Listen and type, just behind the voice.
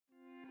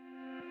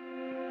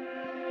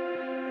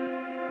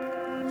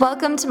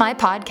Welcome to my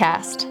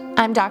podcast.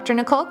 I'm Dr.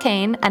 Nicole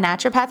Kane, a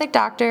naturopathic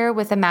doctor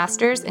with a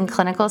master's in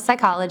clinical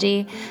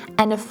psychology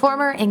and a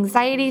former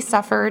anxiety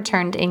sufferer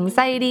turned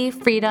anxiety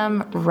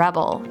freedom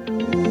rebel.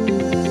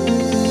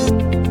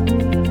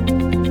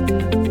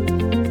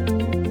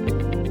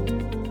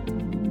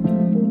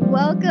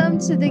 Welcome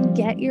to the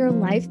Get Your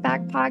Life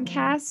Back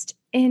podcast.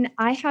 And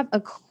I have a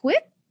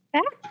quick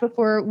fact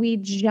before we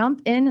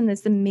jump in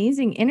this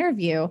amazing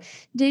interview.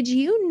 Did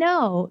you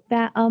know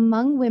that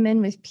among women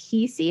with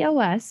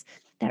PCOS,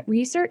 that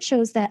research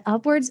shows that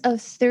upwards of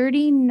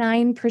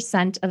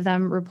 39% of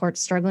them report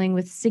struggling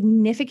with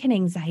significant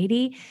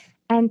anxiety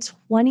and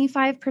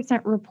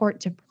 25% report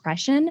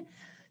depression?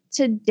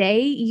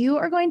 Today, you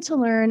are going to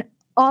learn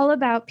all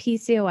about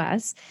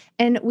PCOS,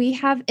 and we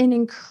have an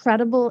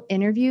incredible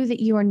interview that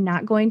you are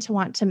not going to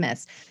want to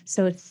miss.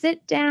 So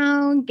sit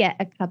down, get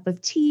a cup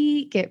of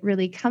tea, get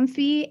really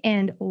comfy,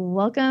 and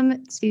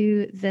welcome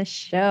to the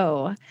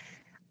show.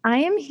 I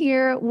am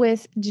here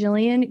with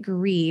Jillian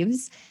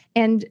Greaves.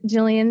 And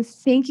Jillian,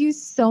 thank you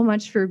so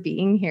much for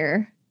being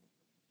here.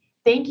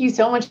 Thank you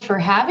so much for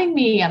having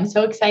me. I'm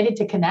so excited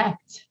to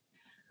connect.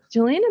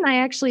 Jillian and I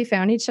actually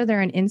found each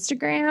other on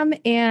Instagram,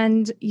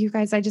 and you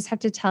guys, I just have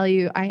to tell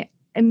you, I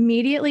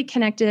immediately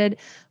connected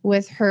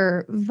with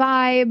her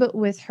vibe,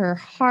 with her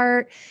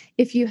heart.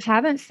 If you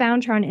haven't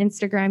found her on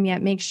Instagram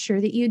yet, make sure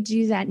that you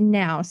do that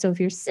now. So if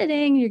you're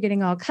sitting, you're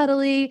getting all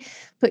cuddly,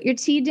 put your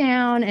tea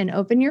down and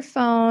open your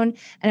phone.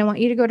 And I want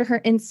you to go to her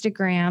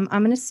Instagram.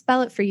 I'm going to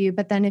spell it for you,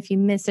 but then if you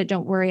miss it,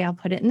 don't worry. I'll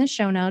put it in the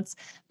show notes.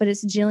 But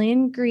it's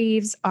Jillian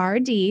Greaves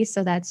RD.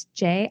 So that's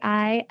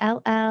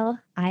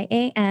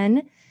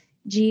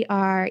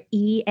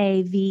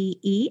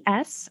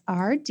JILLIANGREAVES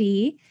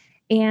RD.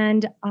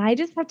 And I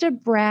just have to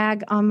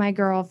brag on my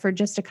girl for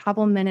just a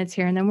couple minutes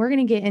here, and then we're going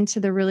to get into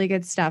the really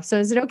good stuff. So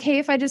is it okay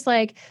if I just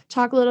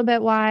talk a little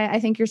bit why I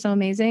think you're so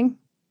amazing?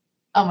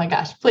 Oh my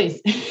gosh, please.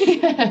 So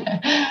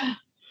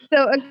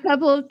a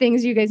couple of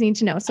things you guys need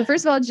to know. So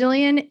first of all,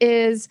 Jillian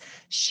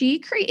she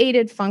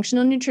created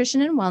Functional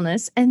Nutrition and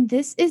Wellness, and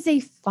this is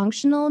a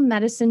functional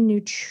medicine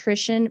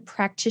nutrition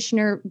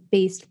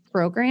practitioner-based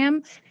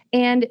program.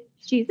 And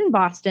she's in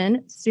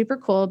Boston, super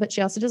cool, but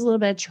she also does a little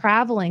bit of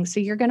traveling.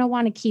 So you're going to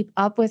want to keep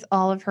up with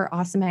all of her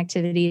awesome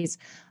activities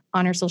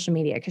on her social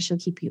media because she'll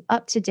keep you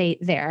up to date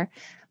there.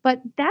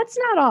 But that's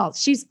not all.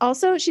 She's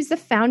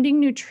the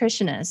founding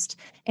nutritionist,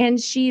 and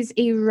she's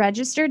a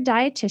registered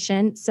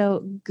dietitian, so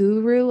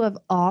guru of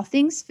all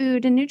things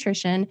food and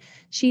nutrition.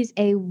 She's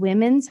a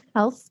women's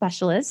health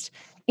specialist,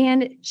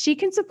 and she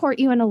can support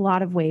you in a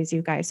lot of ways,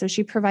 you guys. So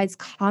she provides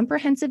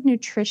comprehensive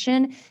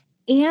nutrition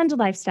and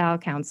lifestyle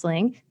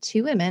counseling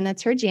to women.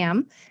 That's her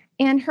jam.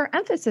 And her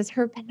emphasis,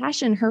 her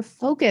passion, her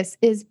focus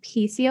is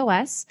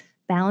PCOS,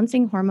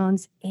 balancing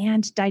hormones,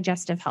 and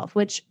digestive health,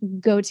 which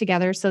go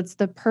together. So it's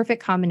the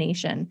perfect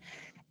combination.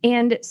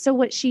 And so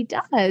what she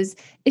does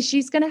is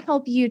she's going to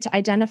help you to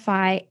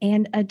identify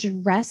and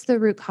address the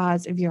root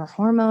cause of your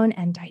hormone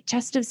and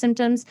digestive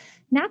symptoms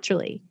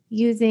naturally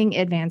using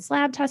advanced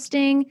lab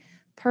testing,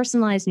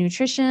 personalized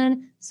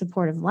nutrition,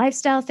 supportive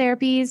lifestyle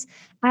therapies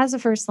as a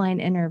first-line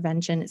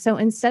intervention. So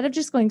instead of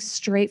just going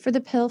straight for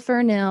the pill for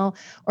an ill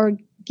or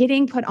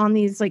getting put on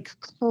these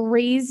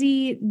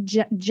crazy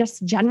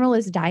just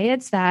generalist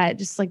diets that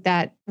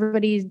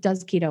everybody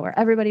does keto or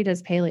everybody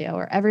does paleo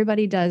or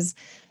everybody does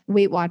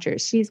Weight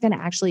Watchers, she's going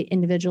to actually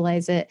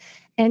individualize it.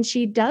 And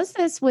she does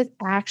this with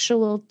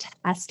actual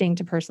testing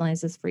to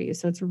personalize this for you.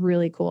 So it's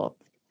really cool.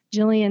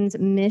 Jillian's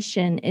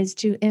mission is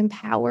to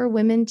empower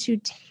women to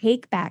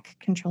take back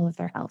control of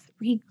their health,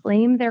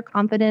 reclaim their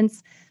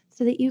confidence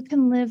so that you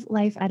can live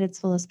life at its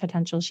fullest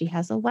potential. She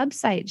has a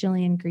website,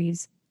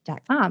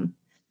 JillianGreaves.com.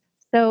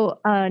 So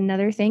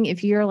another thing,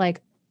 if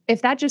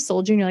that just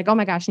sold you and you're like, oh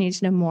my gosh, I need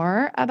to know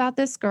more about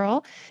this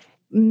girl,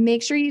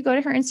 make sure you go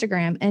to her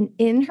Instagram, and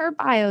in her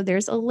bio,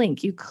 there's a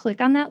link. You click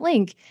on that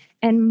link.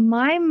 And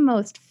my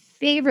most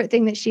favorite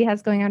thing that she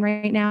has going on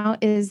right now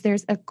is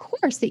there's a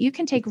course that you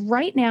can take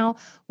right now,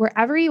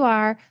 wherever you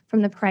are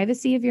from the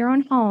privacy of your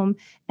own home.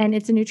 And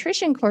it's a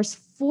nutrition course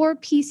for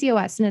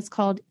PCOS, and it's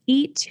called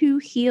Eat to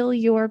Heal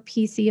Your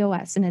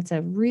PCOS. And it's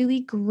a really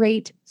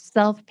great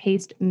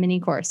self-paced mini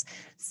course.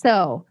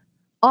 So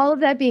all of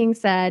that being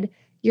said,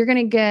 you're going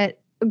to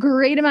get a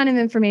great amount of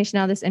information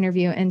out of this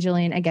interview. And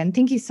Jillian, again,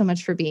 thank you so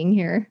much for being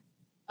here.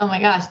 Oh my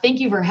gosh.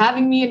 Thank you for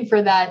having me and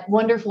for that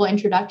wonderful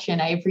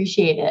introduction. I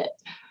appreciate it.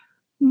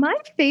 My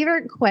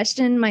favorite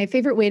question, my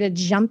favorite way to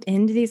jump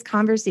into these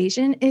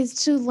conversations is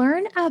to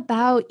learn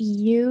about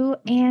you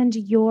and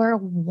your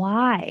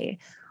why.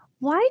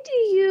 Why do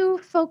you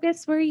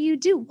focus where you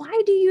do?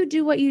 Why do you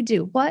do what you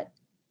do? What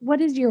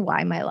is your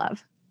why, my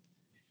love?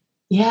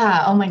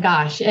 Yeah. Oh my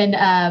gosh. And,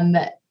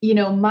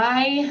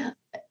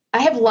 I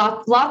have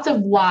lots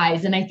of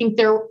whys, and I think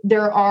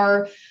there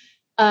are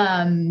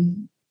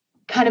kind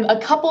of a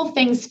couple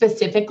things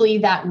specifically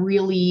that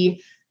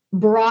really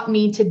brought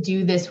me to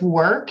do this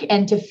work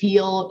and to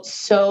feel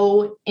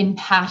so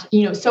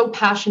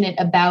passionate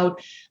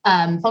about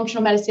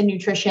functional medicine,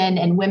 nutrition,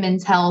 and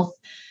women's health.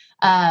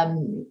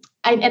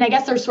 and I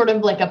guess there's sort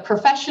of like a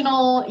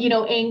professional,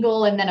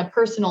 angle and then a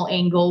personal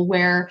angle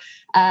where,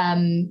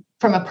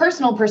 from a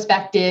personal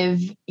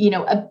perspective,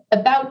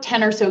 about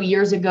 10 or so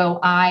years ago,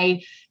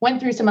 I went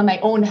through some of my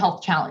own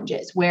health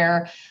challenges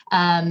where,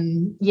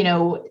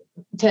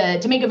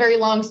 to make a very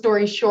long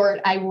story short,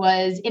 I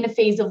was in a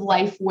phase of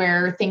life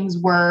where things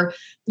were,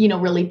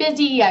 really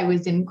busy. I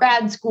was in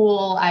grad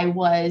school. I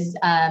was,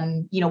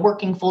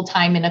 working full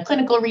time in a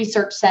clinical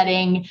research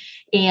setting.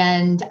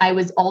 And I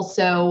was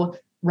also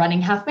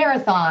running half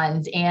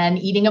marathons and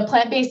eating a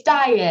plant-based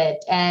diet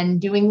and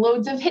doing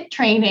loads of HIIT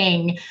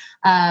training.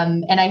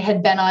 And I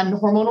had been on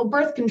hormonal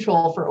birth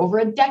control for over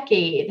a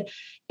decade.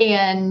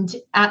 And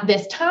at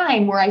this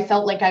time where I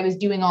felt like I was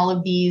doing all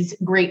of these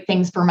great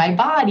things for my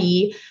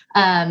body,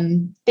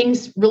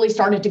 things really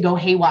started to go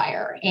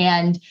haywire.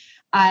 And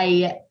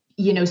I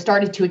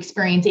started to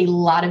experience a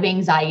lot of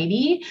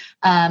anxiety.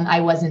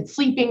 I wasn't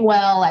sleeping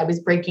well. I was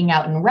breaking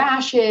out in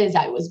rashes.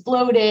 I was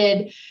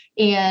bloated.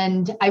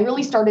 And I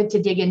really started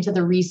to dig into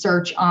the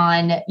research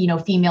on,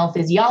 female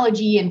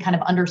physiology and kind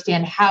of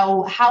understand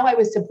how I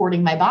was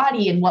supporting my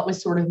body and what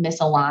was sort of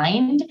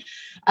misaligned.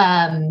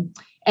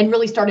 And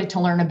really started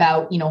to learn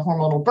about,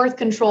 hormonal birth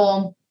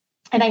control.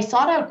 And I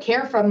sought out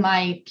care from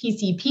my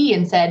PCP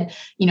and said,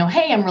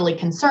 hey, I'm really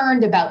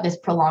concerned about this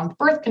prolonged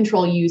birth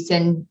control use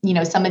and,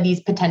 some of these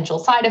potential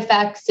side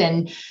effects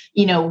and,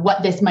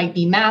 what this might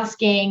be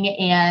masking.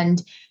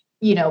 And,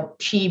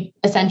 she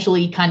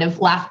essentially kind of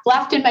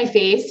laughed in my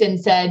face and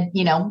said,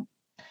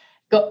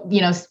 go,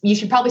 you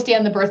should probably stay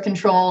on the birth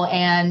control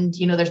and,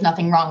 there's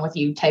nothing wrong with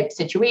you type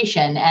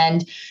situation.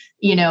 And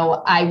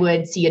I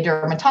would see a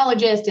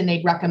dermatologist and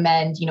they'd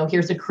recommend,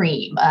 here's a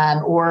cream,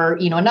 or,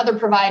 another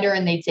provider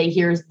and they'd say,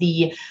 here's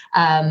the,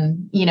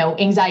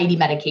 anxiety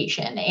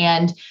medication.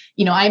 And,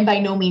 I'm by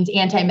no means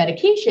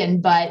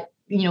anti-medication, but,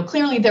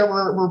 clearly there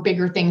were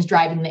bigger things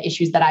driving the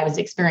issues that I was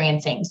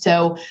experiencing.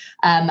 So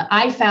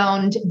I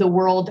found the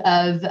world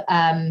of,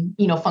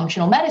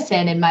 functional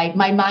medicine and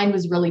my mind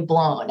was really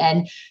blown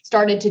and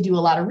started to do a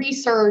lot of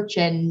research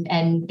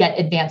and get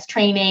advanced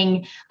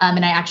training.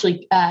 And I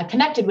actually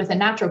connected with a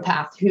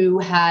naturopath who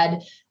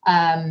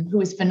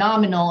was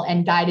phenomenal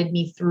and guided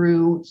me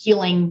through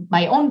healing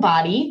my own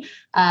body.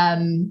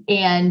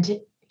 And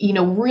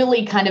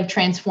really kind of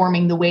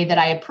transforming the way that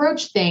I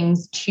approach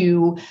things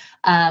to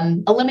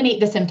eliminate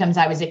the symptoms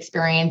I was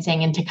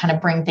experiencing and to kind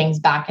of bring things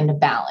back into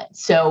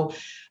balance. So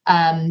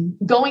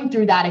going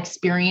through that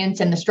experience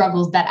and the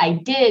struggles that I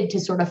did to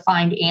sort of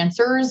find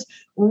answers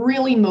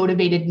really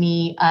motivated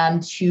me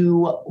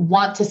to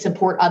want to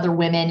support other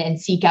women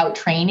and seek out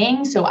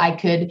training so I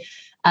could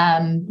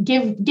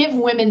give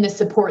women the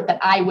support that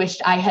I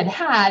wished I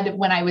had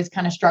when I was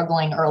kind of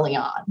struggling early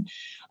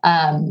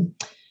on.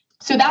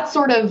 So that's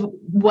sort of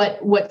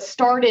what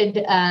started,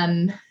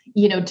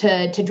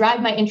 to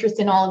drive my interest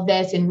in all of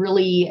this and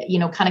really,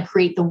 kind of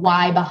create the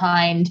why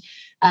behind,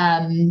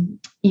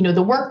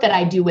 the work that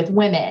I do with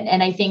women.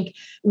 And I think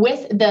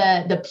with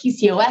the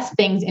PCOS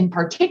things in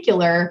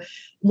particular,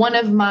 one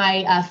of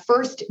my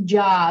first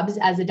jobs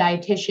as a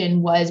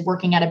dietitian was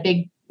working at a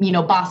big,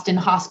 Boston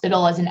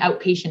hospital as an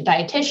outpatient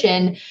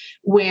dietitian,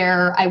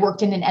 where I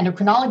worked in an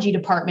endocrinology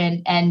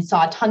department and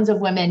saw tons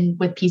of women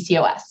with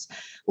PCOS.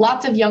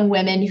 Lots of young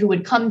women who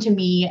would come to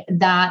me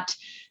that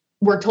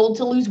were told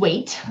to lose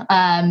weight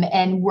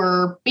and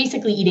were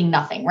basically eating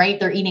nothing, right?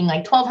 They're eating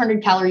like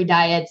 1,200 calorie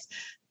diets.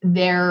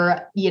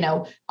 They're,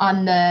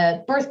 on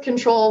the birth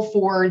control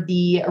for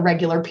the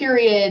irregular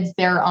periods.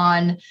 They're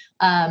on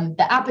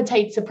the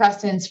appetite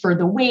suppressants for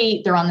the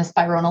weight. They're on the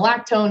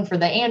spironolactone for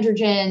the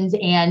androgens.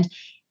 And,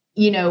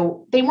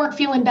 they weren't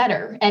feeling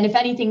better. And if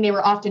anything, they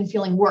were often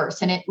feeling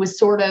worse. And it was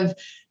sort of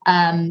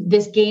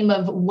this game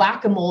of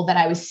whack-a-mole that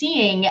I was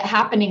seeing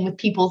happening with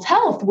people's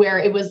health, where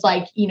it was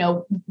like,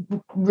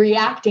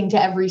 reacting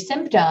to every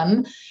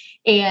symptom.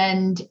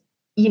 And,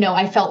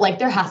 I felt like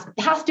there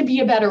has to be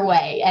a better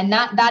way. And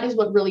that is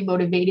what really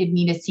motivated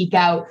me to seek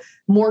out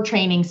more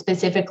training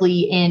specifically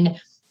in,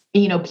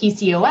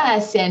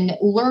 PCOS and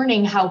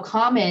learning how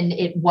common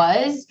it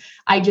was.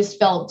 I just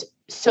felt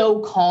so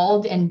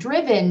called and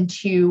driven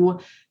to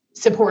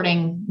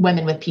supporting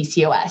women with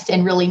PCOS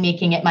and really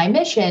making it my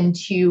mission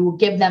to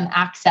give them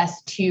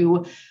access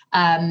to,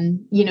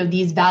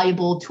 these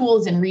valuable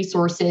tools and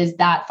resources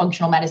that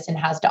functional medicine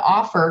has to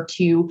offer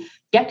to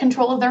get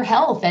control of their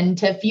health and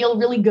to feel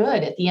really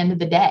good at the end of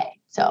the day.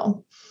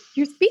 So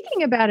you're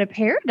speaking about a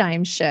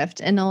paradigm shift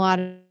in a lot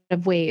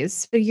of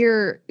ways. So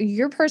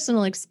your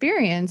personal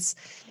experience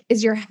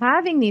is you're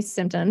having these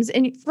symptoms,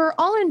 and for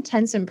all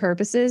intents and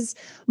purposes,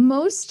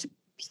 most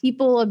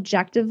people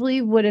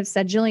objectively would have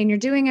said, Jillian, you're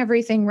doing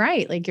everything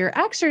right. Like you're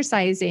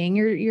exercising,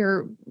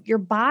 your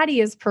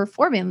body is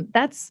performing.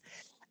 That's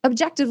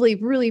objectively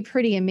really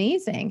pretty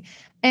amazing.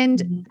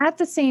 And at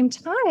the same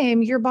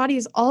time, your body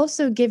is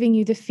also giving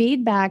you the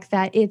feedback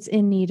that it's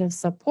in need of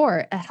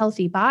support. A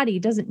healthy body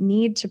doesn't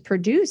need to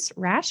produce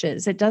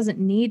rashes. It doesn't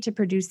need to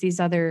produce these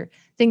other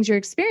things you're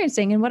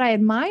experiencing. And what I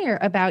admire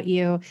about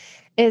you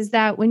is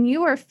that when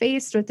you are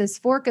faced with this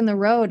fork in the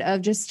road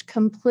of just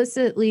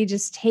complicitly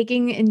just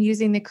taking and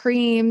using the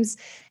creams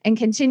and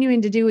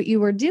continuing to do what you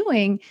were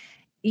doing,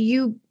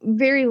 you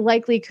very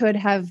likely could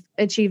have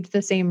achieved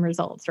the same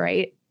results,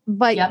 right?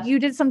 But Yep. you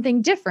did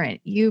something different.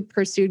 You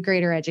pursued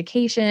greater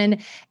education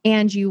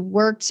and you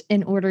worked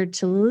in order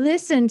to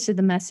listen to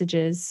the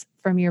messages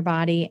from your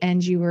body,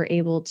 and you were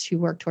able to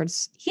work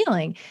towards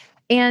healing.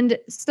 And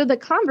so the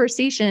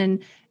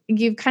conversation,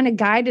 you've kind of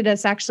guided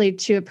us actually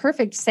to a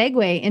perfect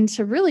segue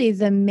into really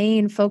the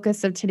main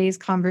focus of today's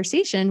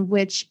conversation,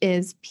 which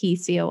is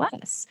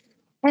PCOS.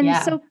 And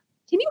so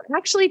can you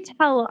actually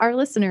tell our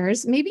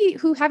listeners, maybe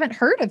who haven't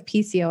heard of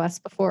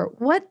PCOS before,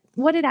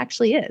 what it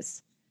actually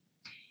is?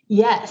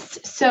 Yes.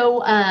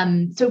 So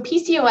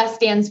PCOS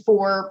stands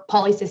for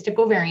polycystic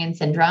ovarian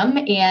syndrome,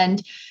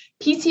 and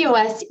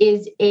PCOS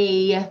is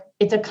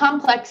it's a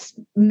complex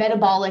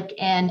metabolic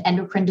and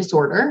endocrine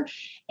disorder,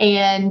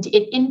 and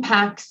it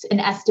impacts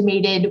an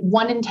estimated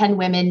 1 in 10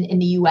 women in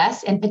the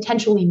US and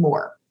potentially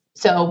more.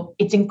 So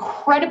it's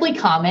incredibly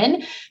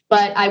common,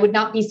 but I would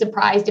not be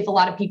surprised if a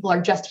lot of people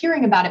are just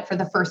hearing about it for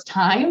the first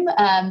time,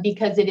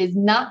 because it is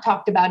not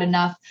talked about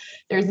enough.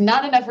 There's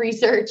not enough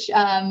research,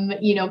 kind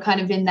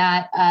of in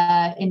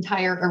that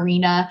entire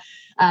arena,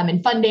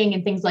 and funding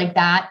and things like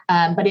that.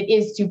 But it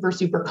is super,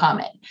 super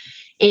common.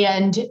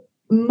 And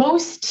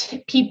most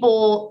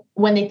people,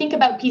 when they think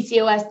about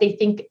PCOS, they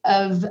think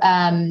of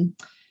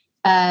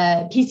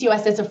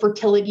PCOS as a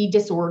fertility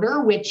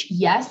disorder, which,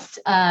 yes,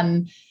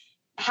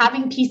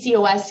 having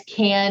PCOS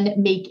can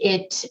make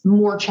it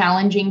more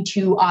challenging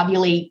to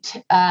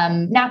ovulate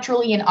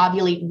naturally and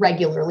ovulate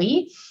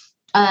regularly.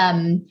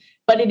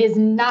 But it is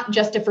not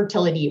just a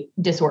fertility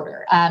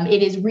disorder.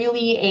 It is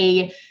really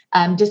a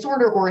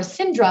disorder or a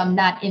syndrome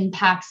that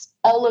impacts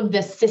all of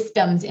the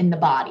systems in the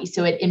body.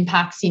 So it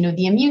impacts,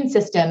 the immune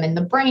system and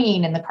the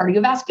brain and the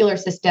cardiovascular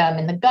system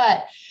and the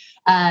gut.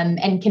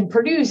 And can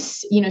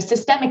produce,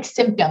 systemic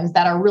symptoms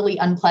that are really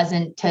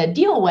unpleasant to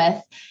deal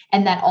with,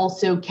 and that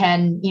also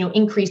can,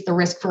 increase the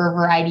risk for a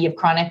variety of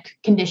chronic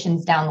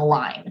conditions down the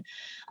line.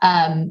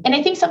 And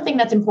I think something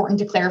that's important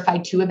to clarify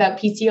too about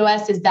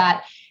PCOS is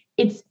that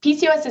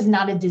PCOS is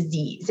not a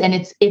disease, and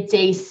it's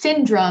a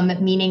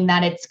syndrome, meaning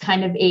that it's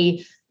kind of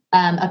a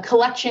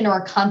collection or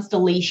a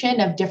constellation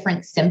of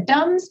different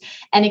symptoms,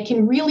 and it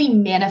can really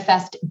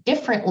manifest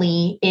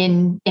differently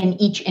in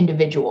each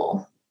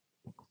individual.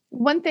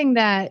 One thing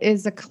that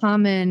is a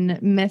common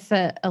myth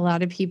that a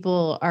lot of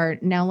people are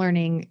now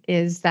learning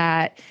is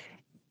that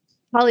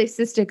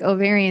polycystic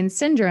ovarian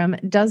syndrome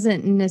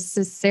doesn't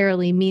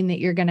necessarily mean that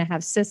you're going to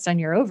have cysts on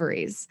your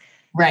ovaries.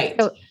 Right.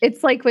 So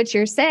it's like what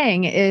you're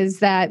saying is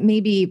that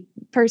maybe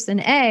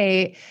person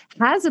A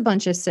has a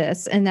bunch of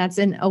cysts, and that's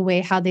in a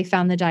way how they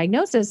found the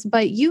diagnosis,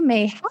 but you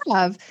may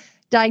have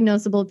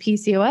diagnosable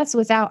PCOS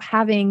without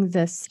having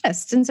the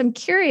cysts. And so I'm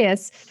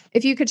curious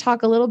if you could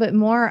talk a little bit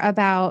more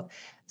about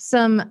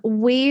some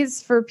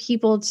ways for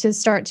people to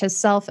start to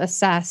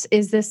self-assess.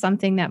 Is this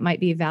something that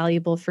might be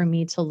valuable for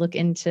me to look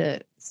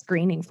into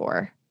screening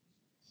for?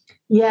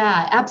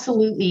 Yeah,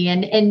 absolutely.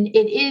 And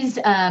it is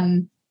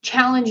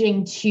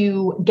challenging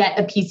to get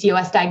a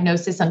PCOS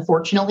diagnosis,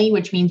 unfortunately,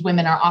 which means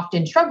women are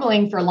often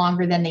struggling for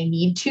longer than they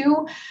need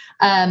to.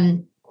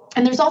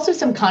 And there's also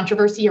some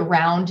controversy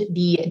around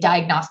the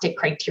diagnostic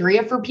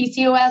criteria for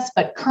PCOS,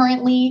 but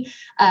currently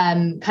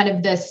kind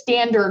of the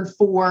standard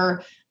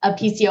for a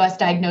PCOS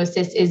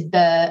diagnosis is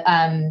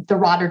the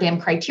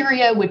Rotterdam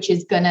criteria, which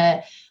is going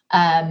to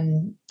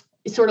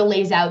sort of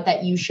lays out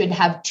that you should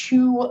have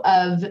 2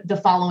 of the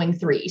following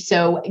 3.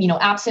 So,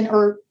 absent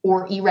or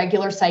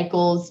irregular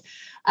cycles,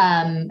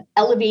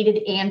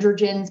 elevated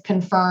androgens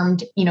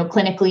confirmed,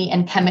 clinically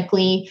and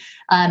chemically.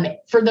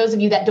 For those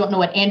of you that don't know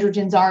what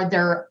androgens are,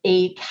 they're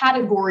a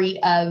category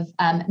of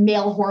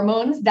male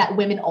hormones that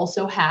women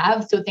also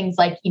have. So things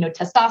like,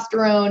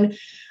 testosterone,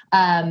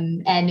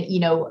 and,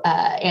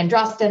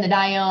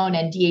 androstenedione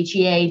and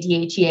DHEA,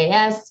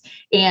 DHEAS,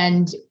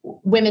 and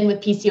women with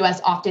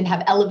PCOS often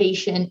have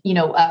elevation,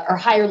 or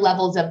higher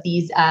levels of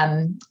these,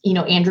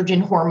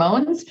 androgen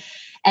hormones.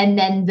 And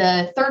then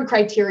the third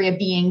criteria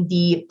being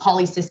the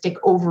polycystic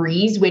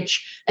ovaries,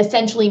 which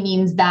essentially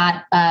means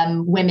that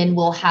women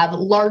will have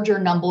larger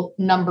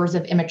numbers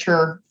of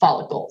immature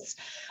follicles.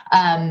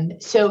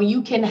 So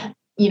you can,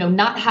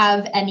 not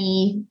have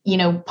any,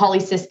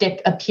 polycystic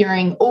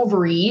appearing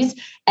ovaries,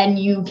 and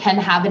you can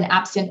have an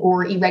absent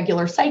or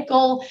irregular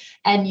cycle,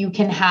 and you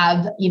can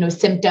have,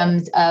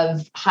 symptoms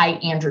of high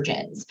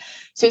androgens.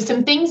 So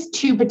some things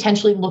to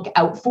potentially look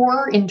out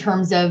for in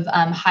terms of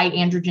high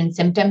androgen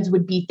symptoms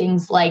would be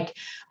things like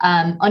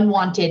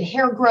unwanted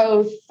hair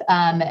growth,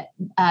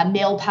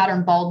 male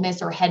pattern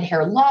baldness or head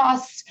hair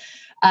loss,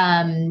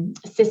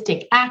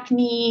 cystic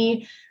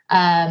acne,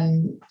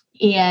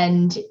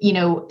 and,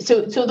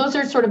 so those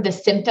are sort of the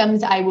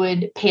symptoms I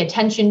would pay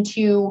attention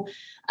to.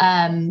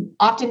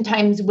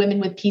 Oftentimes women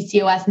with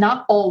PCOS,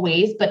 not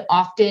always, but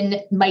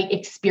often might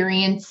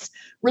experience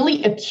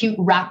really acute,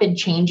 rapid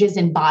changes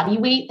in body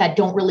weight that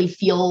don't really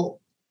feel,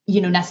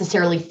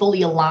 necessarily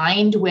fully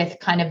aligned with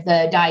kind of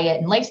the diet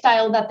and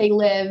lifestyle that they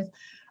live.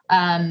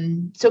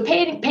 So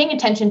paying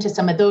attention to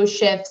some of those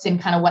shifts and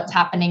kind of what's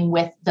happening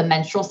with the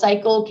menstrual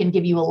cycle can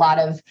give you a lot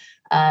of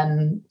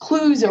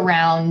clues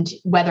around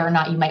whether or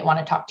not you might want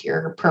to talk to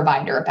your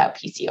provider about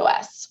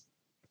PCOS.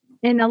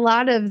 And a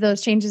lot of those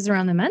changes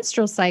around the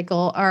menstrual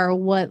cycle are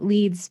what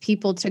leads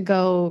people to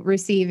go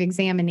receive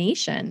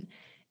examination.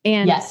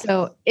 And yes.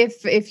 So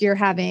if you're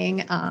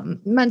having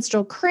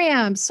menstrual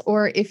cramps,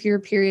 or if your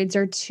periods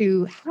are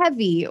too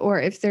heavy,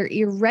 or if they're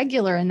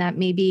irregular, and that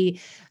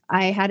maybe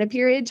I had a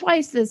period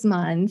twice this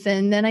month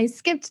and then I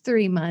skipped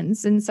 3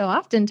 months. And so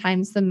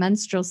oftentimes the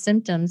menstrual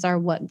symptoms are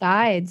what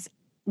guides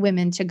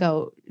women to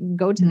go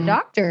to the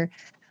doctor.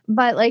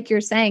 But like you're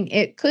saying,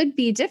 it could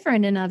be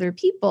different in other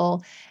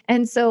people.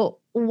 And so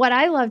what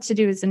I love to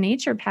do as a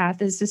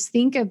naturopath is just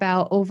think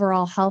about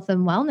overall health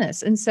and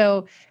wellness. And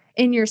so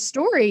in your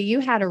story,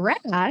 you had a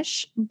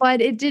rash, but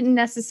it didn't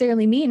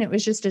necessarily mean it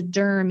was just a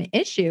derm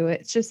issue.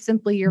 It's just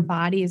simply your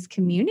body is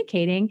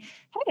communicating,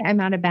 hey, I'm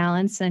out of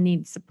balance. I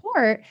need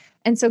support.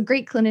 And so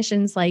great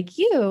clinicians like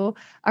you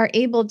are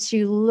able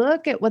to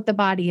look at what the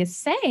body is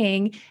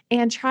saying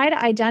and try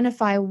to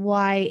identify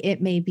why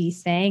it may be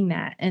saying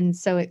that. And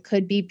so it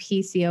could be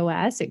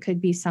PCOS, it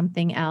could be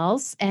something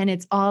else. And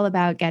it's all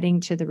about getting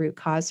to the root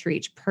cause for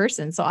each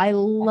person. So I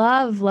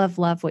love, love,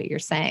 love what you're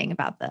saying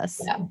about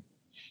this.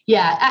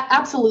 Yeah,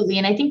 absolutely.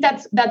 And I think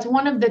that's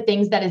one of the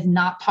things that is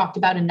not talked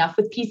about enough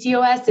with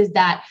PCOS is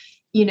that,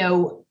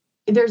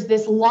 there's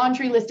this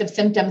laundry list of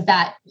symptoms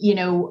that,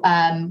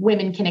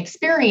 women can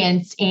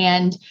experience.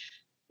 And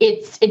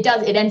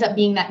it ends up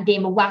being that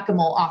game of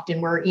whack-a-mole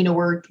often where,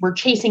 we're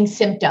chasing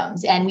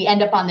symptoms and we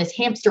end up on this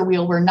hamster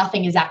wheel where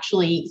nothing is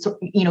actually,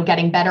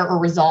 getting better or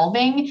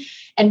resolving.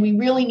 And we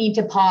really need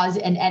to pause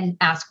and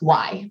ask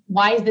why.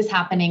 Why is this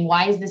happening?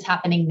 Why is this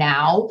happening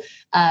now?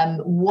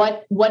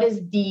 What are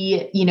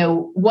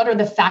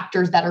the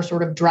factors that are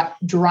sort of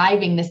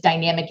driving this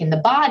dynamic in the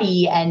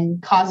body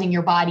and causing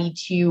your body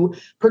to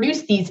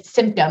produce these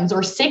symptoms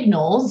or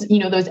signals,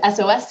 those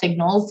SOS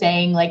signals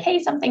saying like,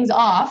 hey, something's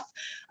off.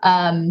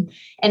 And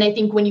I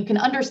think when you can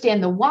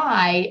understand the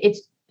why,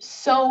 it's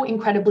so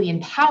incredibly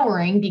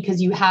empowering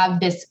because you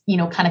have this,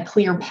 kind of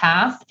clear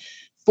path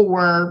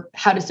for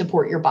how to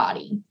support your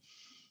body.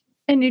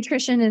 And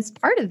nutrition is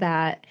part of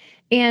that.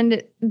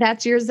 And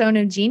that's your zone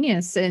of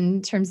genius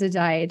in terms of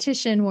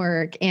dietitian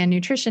work and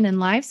nutrition and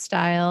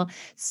lifestyle.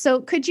 So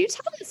could you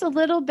tell us a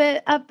little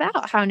bit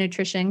about how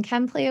nutrition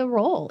can play a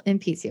role in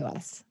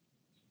PCOS?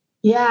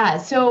 Yeah.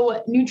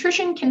 So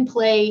nutrition can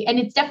play, and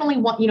it's definitely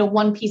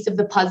one piece of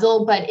the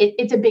puzzle, but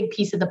it's a big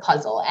piece of the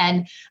puzzle.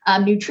 And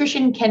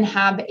nutrition can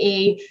have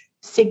a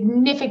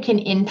significant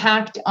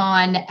impact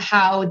on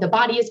how the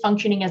body is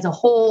functioning as a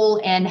whole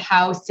and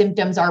how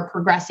symptoms are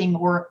progressing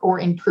or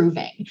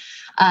improving.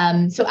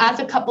 So as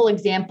a couple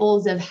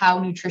examples of how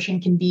nutrition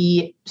can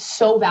be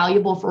so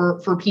valuable for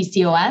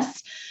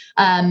PCOS.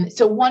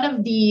 So one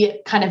of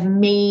the kind of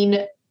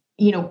main,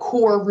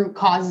 core root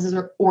causes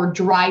or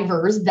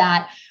drivers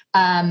that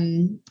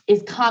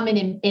is common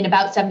in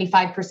about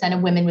 75%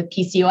 of women with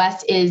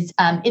PCOS is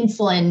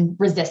insulin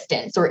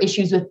resistance or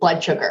issues with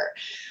blood sugar.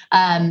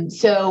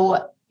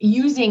 So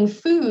using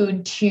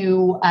food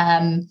to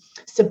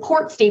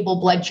support stable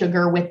blood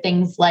sugar with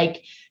things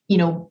like,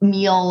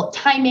 meal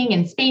timing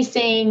and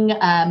spacing,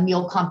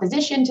 meal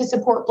composition to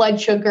support blood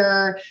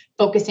sugar,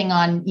 focusing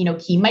on,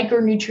 key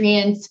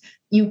micronutrients,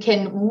 you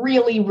can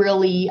really,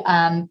 really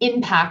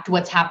impact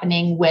what's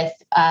happening with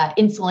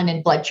insulin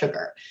and blood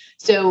sugar.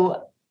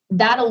 So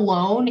that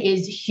alone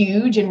is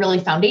huge and really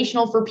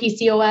foundational for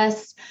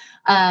PCOS.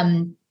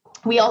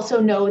 We also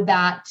know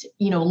that,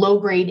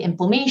 low-grade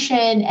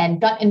inflammation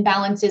and gut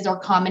imbalances are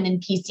common in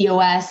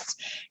PCOS.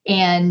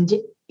 And,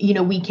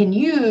 we can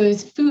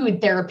use food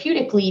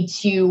therapeutically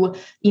to,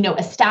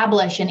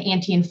 establish an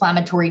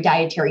anti-inflammatory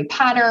dietary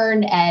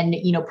pattern and,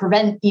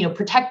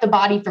 protect the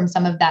body from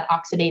some of that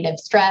oxidative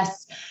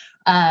stress.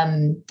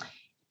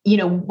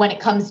 When it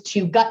comes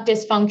to gut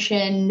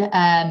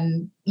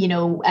dysfunction,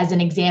 as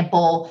an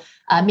example,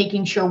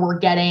 making sure we're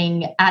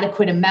getting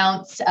adequate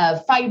amounts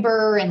of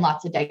fiber and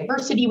lots of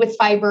diversity with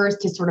fibers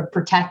to sort of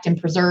protect and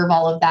preserve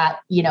all of that,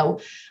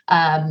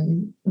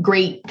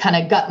 great kind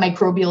of gut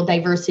microbial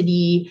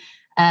diversity.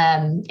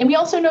 And we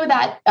also know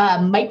that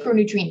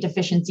micronutrient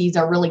deficiencies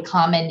are really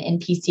common in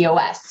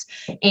PCOS,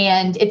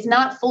 and it's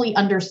not fully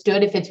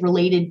understood if it's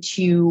related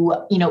to,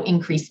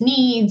 increased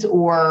needs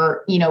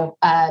or,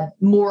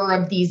 more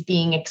of these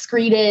being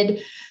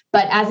excreted.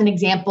 But as an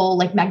example,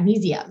 like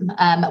magnesium,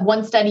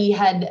 one study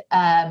had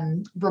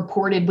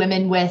reported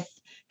women with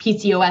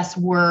PCOS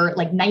were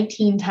like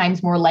 19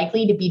 times more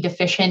likely to be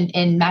deficient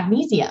in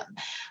magnesium.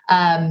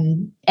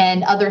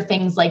 And other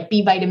things like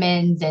B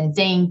vitamins and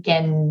zinc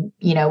and,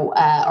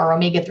 our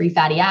omega-3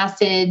 fatty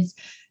acids.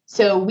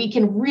 So we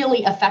can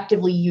really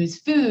effectively use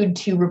food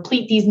to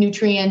replete these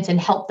nutrients and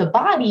help the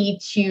body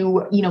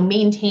to,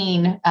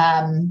 maintain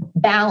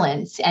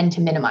balance and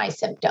to minimize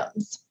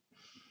symptoms.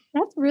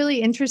 That's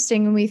really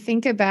interesting when we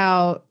think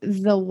about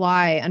the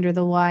why under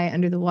the why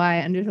under the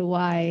why under the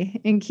why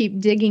and keep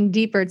digging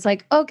deeper. It's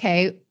like,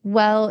 okay,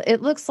 well,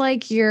 it looks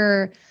like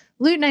your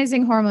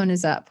luteinizing hormone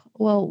is up.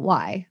 Well,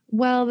 why?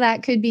 Well,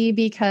 that could be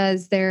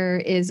because there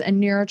is a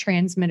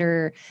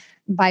neurotransmitter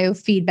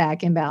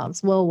biofeedback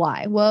imbalance. Well,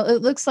 why? Well,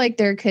 it looks like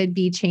there could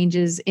be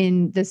changes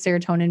in the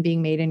serotonin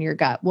being made in your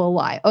gut. Well,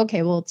 why?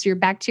 Okay, well, it's your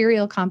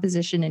bacterial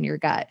composition in your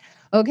gut.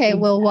 Okay,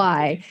 well,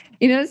 why?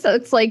 So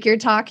it's like you're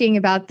talking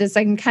about this.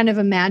 I'm kind of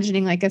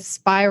imagining like a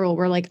spiral.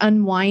 We're like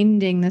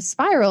unwinding the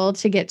spiral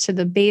to get to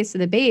the base of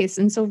the base.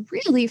 And so,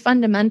 really,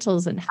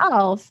 fundamentals in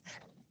health,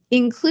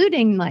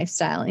 including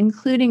lifestyle,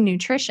 including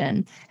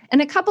nutrition.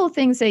 And a couple of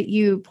things that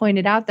you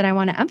pointed out that I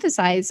want to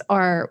emphasize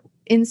are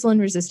insulin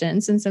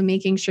resistance. And so,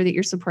 making sure that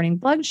you're supporting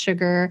blood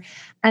sugar.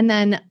 And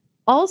then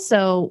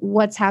also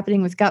what's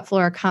happening with gut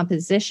flora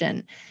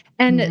composition.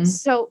 And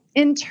so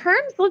in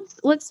terms,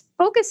 let's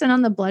focus in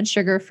on the blood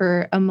sugar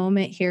for a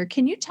moment here.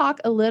 Can you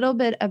talk a little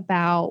bit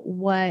about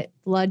what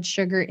blood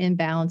sugar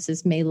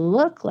imbalances may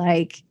look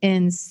like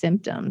in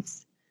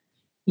symptoms?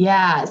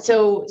 Yeah,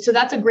 so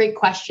that's a great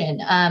question.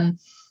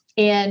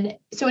 And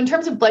so in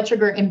terms of blood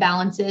sugar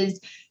imbalances,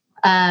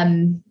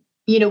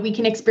 we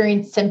can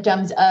experience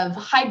symptoms of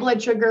high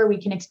blood sugar,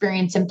 we can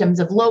experience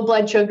symptoms of low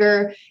blood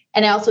sugar.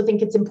 And I also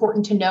think it's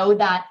important to know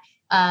that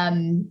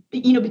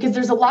because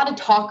there's a lot of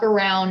talk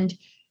around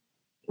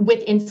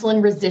with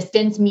insulin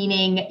resistance,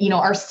 meaning,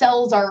 our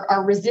cells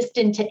are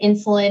resistant to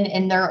insulin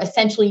and they're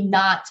essentially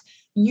not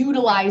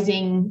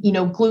utilizing,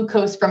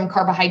 glucose from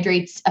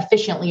carbohydrates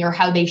efficiently or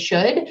how they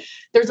should.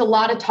 There's a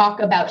lot of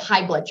talk about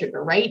high blood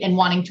sugar, right? And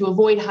wanting to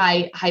avoid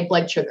high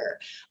blood sugar.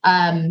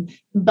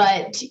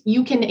 But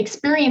you can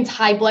experience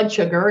high blood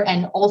sugar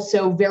and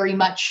also very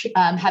much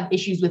have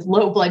issues with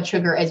low blood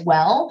sugar as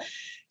well.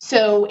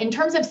 So in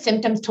terms of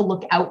symptoms to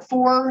look out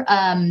for,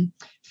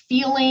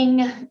 feeling,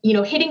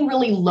 hitting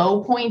really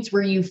low points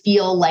where you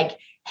feel like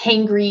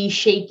hangry,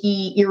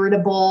 shaky,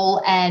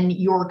 irritable, and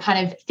you're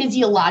kind of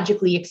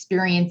physiologically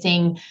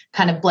experiencing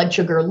kind of blood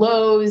sugar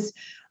lows.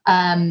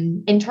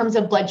 In terms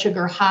of blood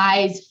sugar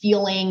highs,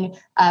 feeling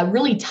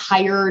really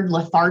tired,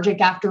 lethargic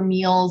after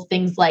meals,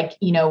 things like,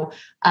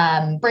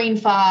 brain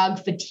fog,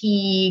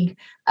 fatigue,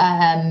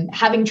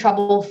 having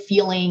trouble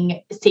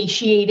feeling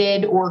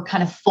satiated or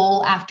kind of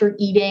full after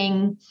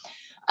eating.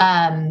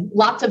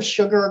 Lots of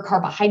sugar,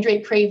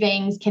 carbohydrate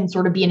cravings can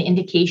sort of be an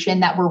indication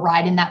that we're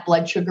riding that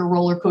blood sugar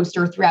roller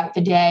coaster throughout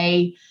the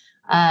day.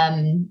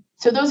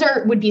 So those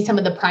would be some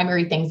of the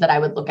primary things that I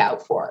would look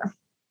out for.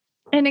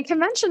 And a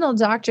conventional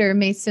doctor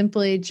may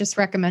simply just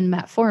recommend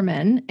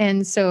metformin.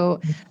 And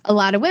so a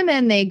lot of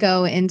women, they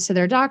go into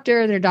their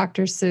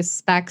doctor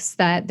suspects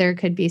that there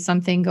could be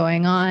something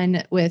going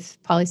on with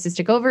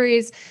polycystic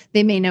ovaries.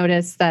 They may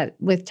notice that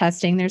with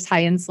testing, there's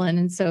high insulin.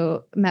 And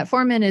so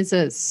metformin is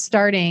a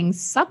starting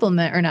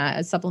supplement, or not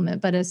a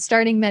supplement, but a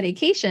starting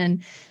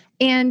medication.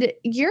 And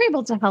you're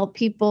able to help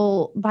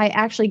people by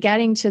actually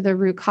getting to the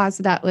root cause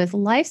of that with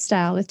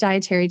lifestyle, with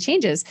dietary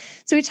changes.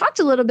 So we talked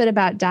a little bit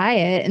about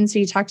diet. And so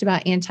you talked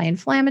about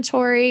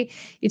anti-inflammatory,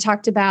 you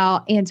talked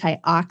about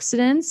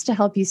antioxidants to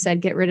help, you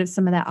said, get rid of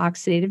some of that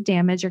oxidative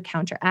damage or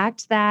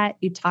counteract that.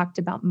 You talked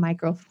about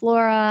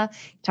microflora,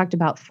 you talked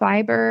about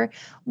fiber.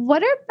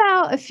 What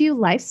about a few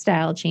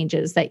lifestyle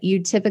changes that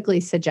you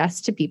typically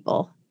suggest to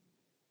people?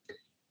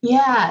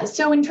 Yeah.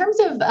 So in terms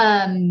of,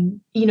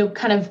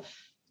 kind of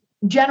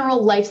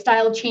general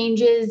lifestyle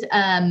changes,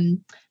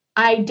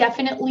 I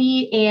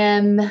definitely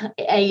am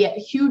a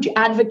huge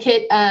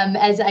advocate,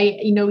 as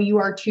I know you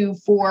are too,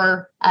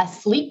 for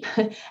sleep,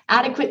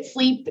 adequate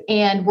sleep,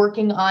 and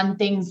working on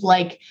things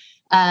like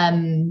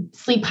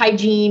sleep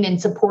hygiene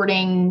and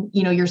supporting,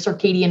 your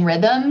circadian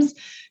rhythms.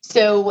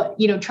 So,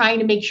 trying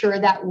to make sure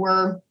that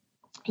we're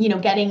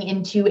getting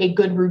into a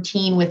good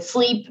routine with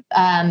sleep,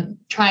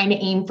 trying to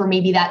aim for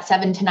maybe that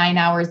 7 to 9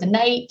 hours a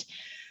night.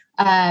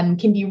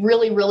 Can be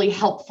really, really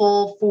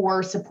helpful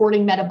for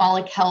supporting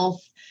metabolic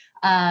health,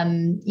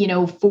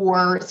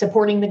 for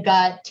supporting the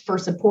gut, for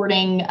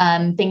supporting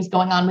things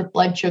going on with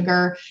blood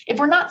sugar. If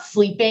we're not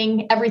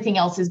sleeping, everything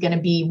else is going to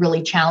be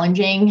really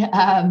challenging.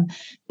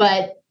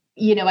 But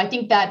I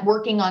think that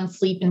working on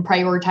sleep and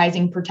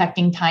prioritizing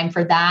protecting time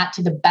for that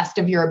to the best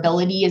of your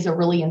ability is a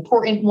really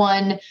important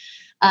one.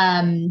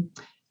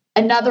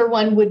 Another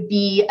one would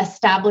be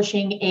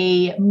establishing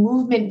a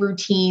movement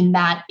routine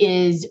that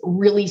is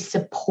really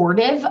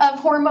supportive of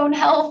hormone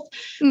health,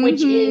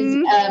 which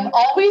is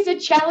always a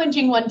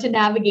challenging one to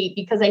navigate,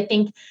 because I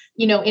think,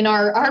 in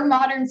our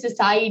modern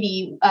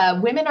society,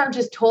 women are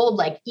just told,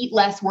 like, eat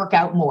less, work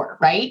out more,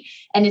 right?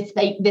 And it's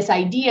this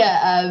idea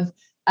of,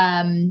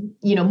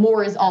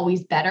 more is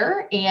always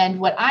better. And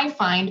what I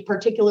find,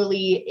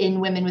 particularly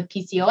in women with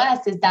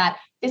PCOS, is that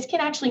this can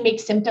actually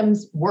make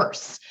symptoms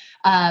worse.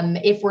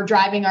 If we're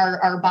driving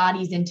our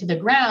bodies into the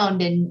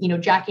ground and,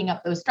 jacking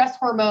up those stress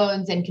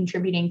hormones and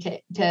contributing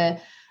to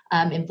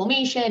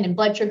inflammation and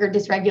blood sugar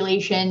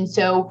dysregulation.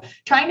 So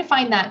trying to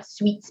find that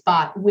sweet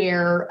spot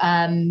where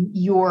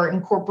you're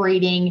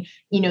incorporating,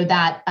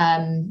 that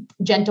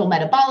gentle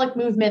metabolic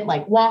movement,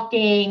 like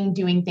walking,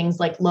 doing things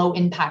like low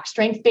impact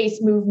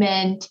strength-based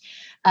movement.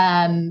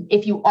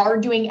 If you are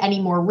doing any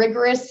more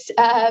rigorous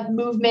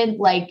movement,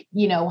 like,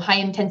 high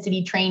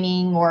intensity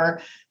training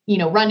or,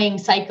 running,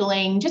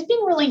 cycling, just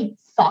being really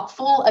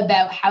thoughtful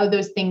about how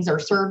those things are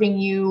serving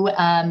you,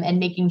 and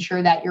making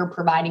sure that you're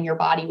providing your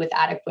body with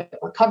adequate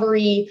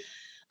recovery.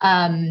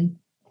 And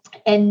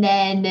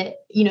then,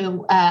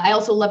 I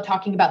also love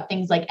talking about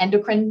things like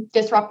endocrine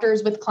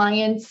disruptors with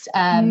clients,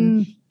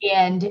 and,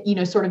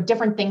 sort of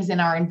different things in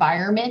our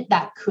environment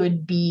that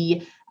could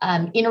be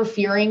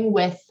interfering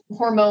with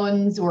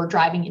hormones or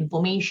driving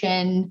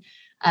inflammation.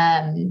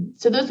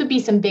 So those would be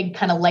some big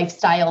kind of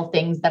lifestyle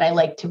things that I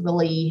like to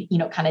really,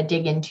 kind of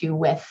dig into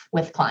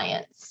with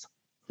clients.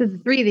 So the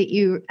three that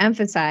you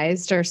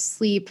emphasized are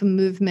sleep,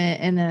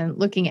 movement, and then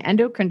looking at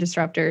endocrine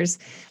disruptors.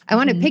 I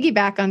want to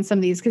piggyback on some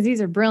of these because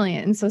these are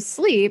brilliant. And so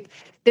sleep,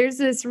 there's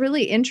this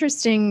really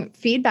interesting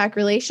feedback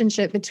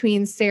relationship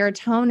between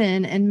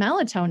serotonin and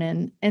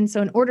melatonin. And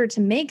so in order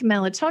to make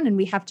melatonin,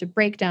 we have to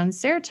break down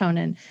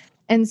serotonin.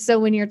 And so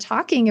when you're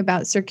talking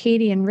about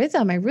circadian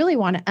rhythm, I really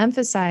want to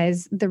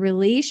emphasize the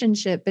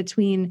relationship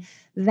between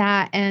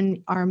that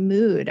and our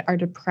mood, our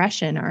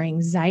depression, our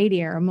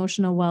anxiety, our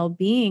emotional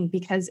well-being.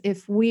 Because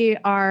if we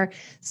are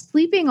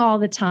sleeping all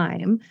the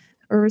time,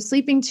 or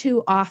sleeping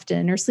too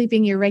often, or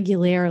sleeping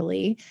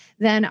irregularly,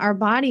 then our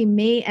body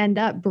may end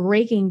up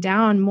breaking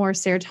down more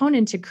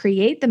serotonin to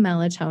create the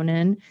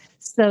melatonin,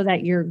 so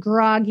that you're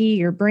groggy,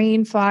 your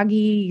brain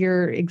foggy,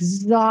 you're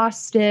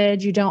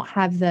exhausted, you don't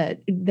have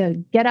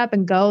the get up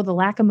and go, the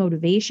lack of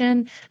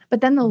motivation, but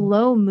then the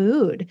low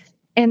mood.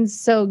 And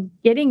so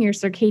getting your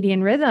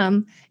circadian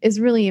rhythm is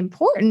really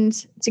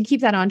important to keep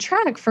that on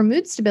track for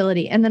mood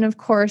stability. And then, of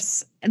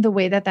course, the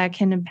way that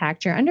can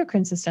impact your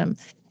endocrine system.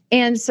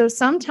 And so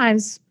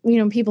sometimes,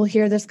 people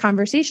hear this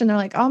conversation, they're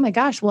like, oh my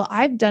gosh, well,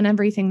 I've done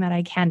everything that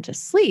I can to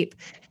sleep.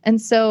 And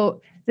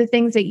so the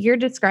things that you're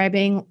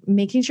describing,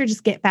 making sure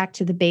just get back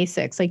to the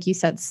basics, like you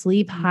said,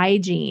 sleep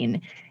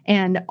hygiene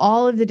and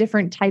all of the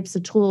different types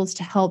of tools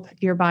to help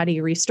your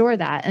body restore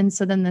that. And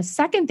so then the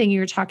second thing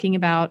you're talking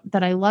about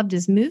that I loved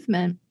is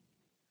movement.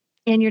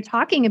 And you're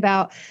talking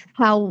about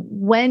how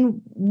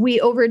when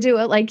we overdo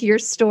it, like your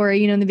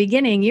story, in the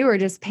beginning, you were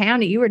just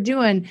pounding, you were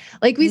doing,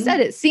 like we said,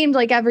 it seemed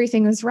like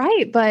everything was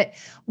right. But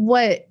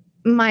what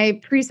my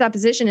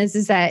presupposition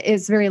is that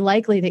it's very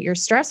likely that your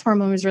stress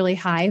hormone was really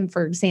high. And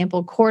for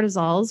example,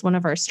 cortisol is one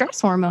of our stress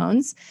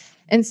hormones.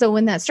 And so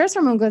when that stress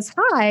hormone goes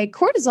high,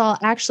 cortisol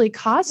actually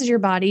causes your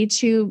body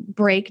to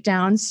break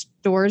down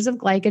stores of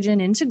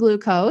glycogen into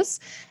glucose.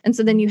 And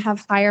so then you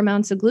have higher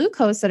amounts of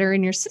glucose that are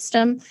in your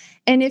system.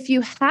 And if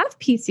you have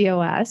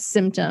PCOS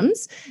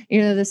symptoms,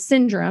 the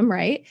syndrome,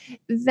 right,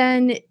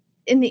 then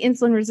and the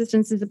insulin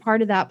resistance is a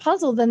part of that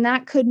puzzle, then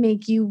that could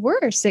make you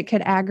worse. It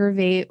could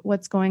aggravate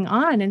what's going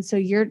on. And so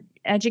you're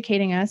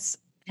educating us.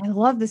 I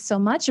love this so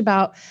much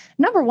about,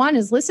 number one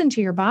is listen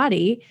to your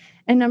body.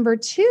 And number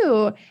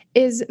two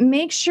is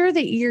make sure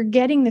that you're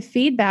getting the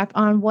feedback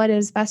on what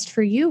is best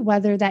for you,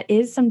 whether that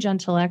is some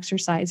gentle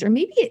exercise, or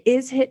maybe it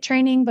is HIIT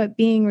training, but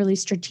being really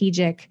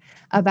strategic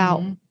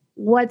about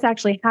what's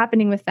actually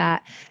happening with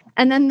that.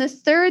 And then the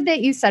third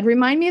that you said,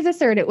 remind me of the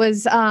third, it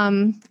was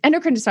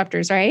endocrine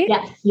disruptors, right?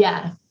 Yes.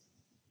 Yeah.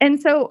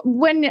 And so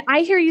when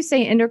I hear you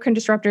say endocrine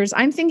disruptors,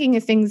 I'm thinking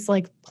of things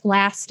like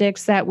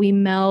plastics that we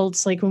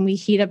melt, like when we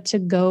heat up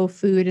to-go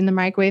food in the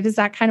microwave. Is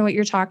that kind of what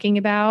you're talking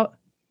about?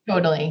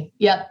 Totally.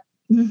 Yep.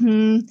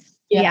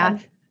 Yeah.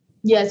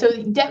 Yeah.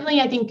 So definitely,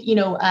 I think,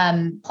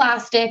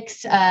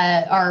 plastics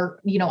are,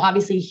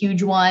 obviously a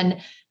huge one.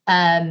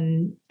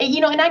 And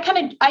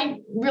I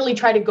really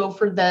try to go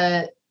for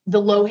the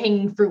low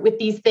hanging fruit with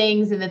these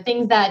things, and the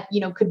things that,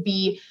 could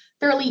be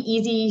fairly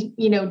easy,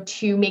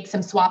 to make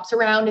some swaps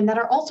around, and that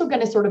are also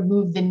going to sort of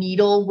move the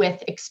needle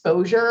with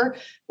exposure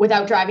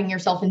without driving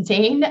yourself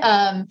insane.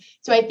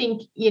 So I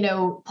think,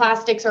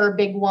 plastics are a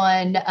big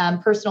one,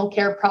 personal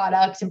care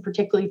products, and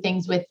particularly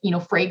things with,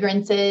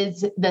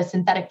 fragrances, the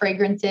synthetic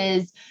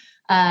fragrances,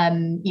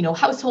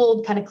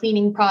 household kind of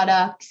cleaning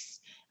products.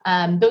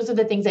 Those are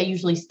the things I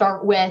usually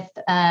start with,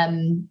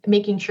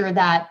 making sure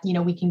that,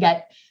 we can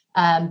get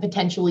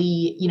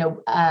potentially,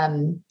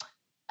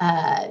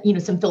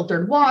 some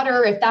filtered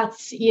water, if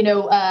that's,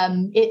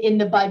 in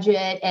the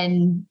budget,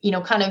 and,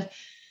 kind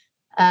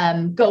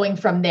of going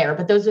from there.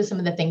 But those are some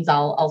of the things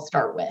I'll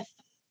start with.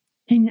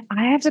 And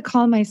I have to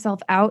call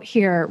myself out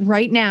here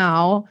right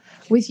now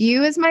with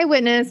you as my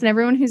witness and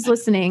everyone who's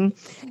listening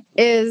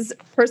is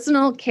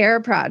personal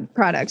care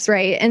products,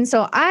 right? And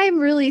so I'm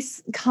really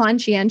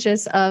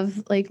conscientious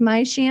of like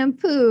my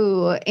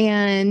shampoo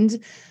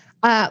and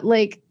I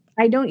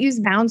don't use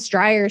Bounce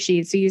dryer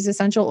sheets. I use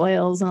essential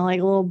oils and like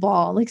a little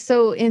ball. Like,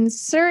 so in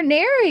certain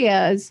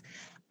areas,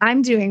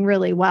 I'm doing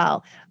really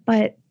well.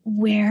 But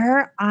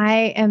where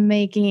I am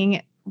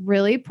making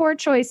really poor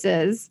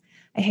choices,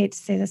 I hate to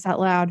say this out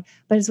loud,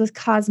 but it's with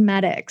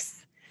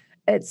cosmetics.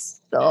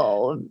 It's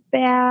so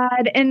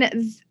bad.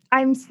 And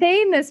I'm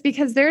saying this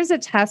because there's a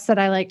test that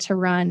I like to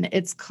run.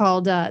 It's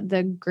called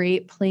the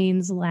Great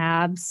Plains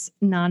Labs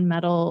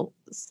non-metal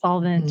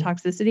solvent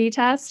toxicity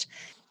test.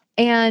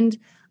 And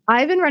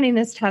I've been running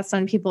this test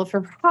on people for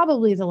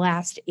probably the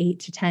last 8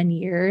 to 10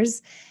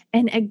 years.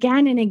 And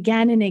again and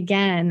again and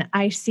again,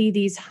 I see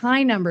these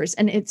high numbers,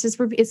 and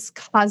it's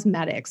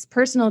cosmetics,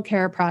 personal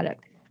care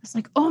product. I was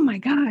like, oh my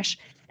gosh.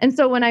 And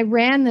so when I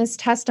ran this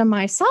test on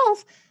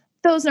myself,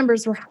 those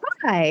numbers were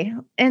high.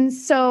 And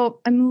so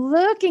I'm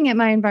looking at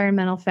my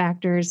environmental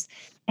factors,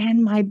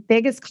 and my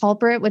biggest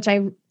culprit, which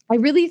I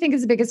really think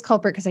is the biggest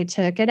culprit because I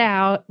took it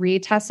out,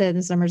 retested, and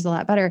this number's a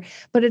lot better,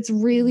 but it's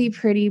really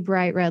pretty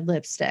bright red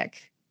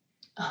lipstick.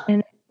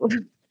 And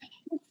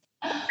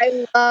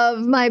I love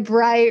my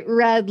bright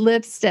red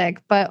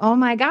lipstick, but oh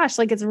my gosh,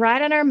 like it's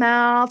right on our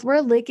mouth.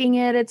 We're licking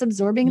it. It's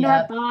absorbing into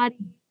our body.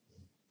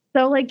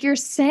 So like you're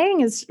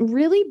saying is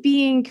really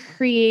being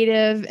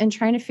creative and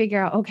trying to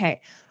figure out,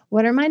 okay,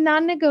 what are my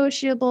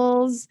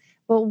non-negotiables,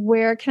 but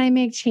where can I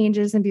make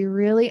changes and be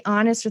really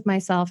honest with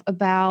myself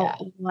about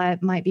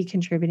what might be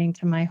contributing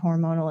to my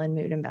hormonal and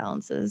mood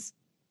imbalances?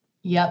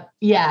 Yep.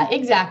 Yeah,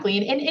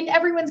 exactly. And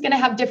everyone's going to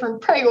have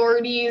different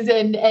priorities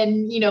and,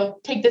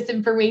 take this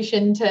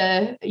information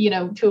to,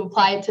 to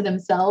apply it to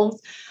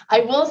themselves.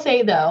 I will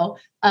say though,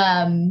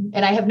 and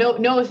I have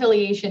no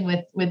affiliation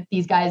with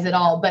these guys at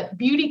all, but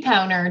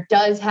Beautycounter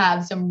does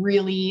have some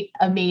really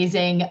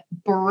amazing,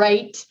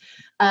 bright,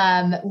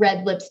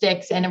 red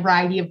lipsticks and a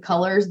variety of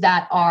colors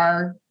that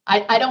are,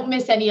 I don't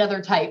miss any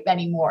other type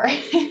anymore.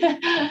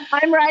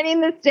 I'm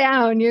writing this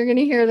down. You're going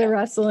to hear the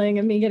rustling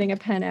of me getting a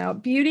pen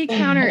out.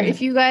 Beautycounter.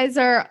 If you guys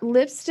are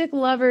lipstick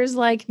lovers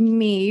like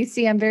me, you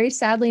see, I'm very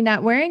sadly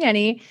not wearing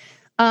any.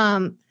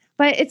 But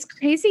it's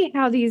crazy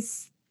how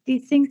these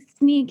things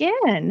sneak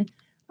in.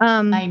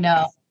 I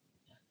know.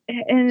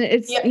 And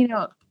it's,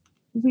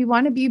 we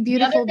want to be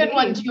beautiful. The other good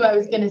one too, I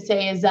was going to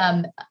say is,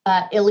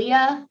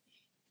 Ilia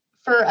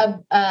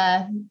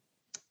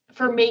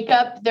for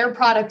makeup. Their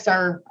products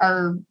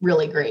are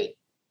really great.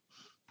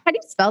 How do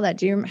you spell that?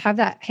 Do you have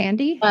that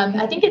handy?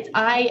 I think it's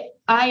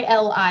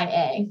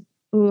Ilia.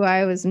 Ooh,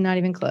 I was not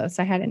even close.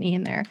 I had an E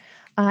in there.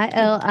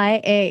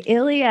 Ilia,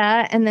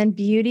 Ilia, and then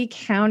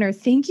Beautycounter.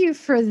 Thank you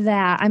for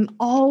that. I'm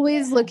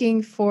always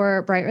looking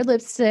for bright red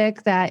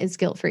lipstick that is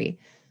guilt-free.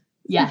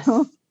 Yes,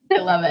 I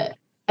love it.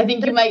 I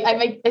think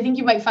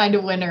you might find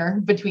a winner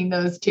between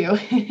those two.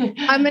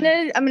 I'm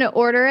gonna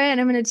order it,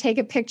 and I'm gonna take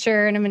a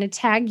picture, and I'm gonna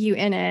tag you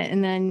in it,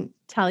 and then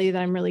tell you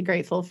that I'm really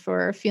grateful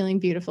for feeling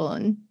beautiful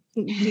and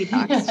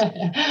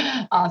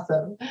detoxed.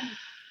 Awesome.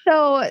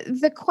 So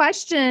the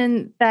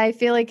question that I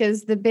feel like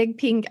is the big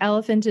pink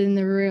elephant in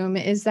the room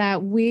is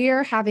that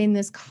we're having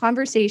this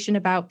conversation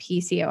about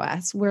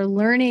PCOS. We're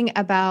learning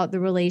about the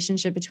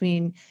relationship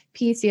between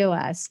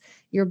PCOS,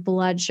 your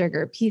blood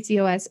sugar,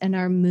 PCOS and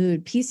our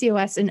mood,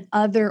 PCOS and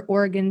other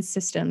organ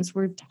systems.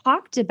 We've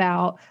talked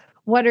about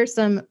what are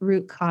some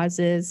root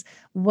causes,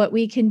 what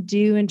we can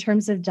do in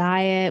terms of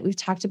diet. We've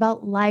talked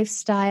about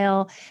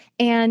lifestyle,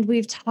 and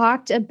we've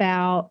talked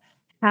about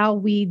how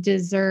we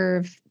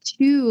deserve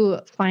to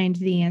find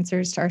the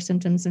answers to our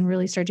symptoms and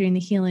really start doing the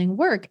healing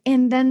work.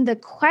 And then the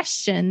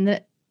question,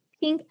 the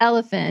pink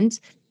elephant,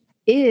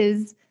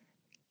 is,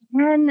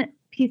 can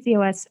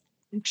PCOS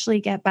actually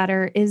get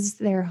better? Is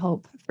there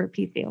hope for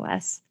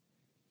PCOS?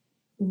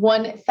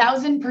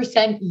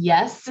 1000%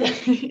 yes.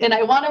 And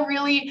I want to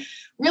really,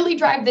 really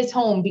drive this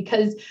home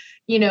because,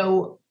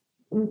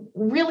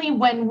 really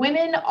when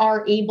women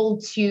are able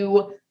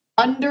to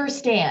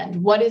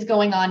understand what is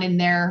going on in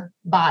their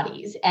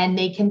bodies and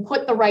they can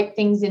put the right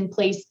things in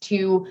place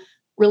to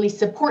really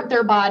support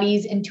their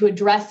bodies and to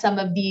address some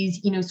of these,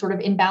 sort of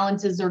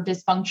imbalances or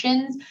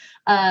dysfunctions,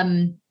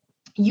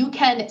 you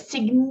can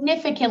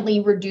significantly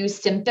reduce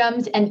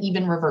symptoms and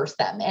even reverse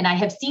them. And I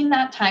have seen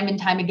that time and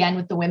time again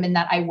with the women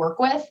that I work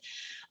with.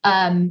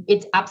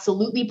 It's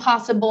absolutely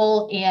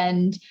possible.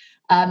 And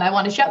I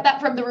want to shout that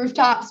from the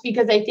rooftops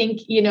because I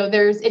think,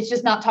 it's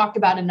just not talked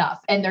about enough.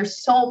 And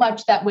there's so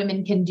much that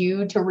women can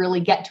do to really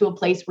get to a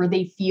place where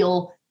they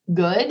feel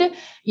good,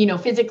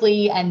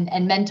 physically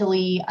and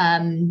mentally,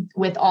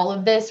 with all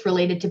of this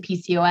related to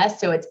PCOS.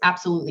 So it's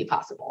absolutely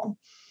possible.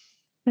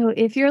 So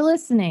if you're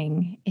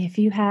listening, if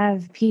you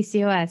have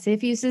PCOS,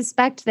 if you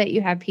suspect that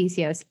you have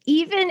PCOS,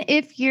 even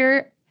if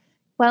your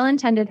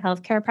well-intended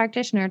healthcare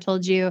practitioner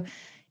told you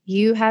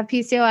you have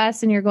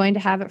PCOS and you're going to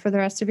have it for the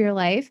rest of your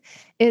life,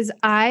 is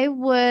I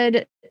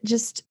would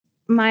just,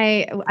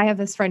 I have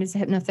this friend who's a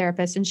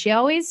hypnotherapist, and she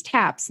always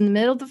taps in the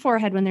middle of the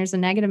forehead when there's a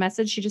negative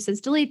message. She just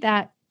says, delete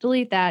that,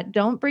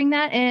 don't bring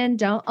that in,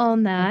 don't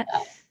own that.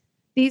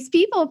 These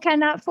people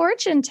cannot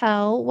fortune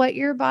tell what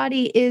your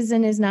body is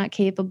and is not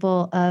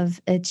capable of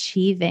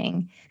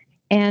achieving.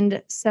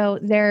 And so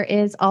there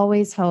is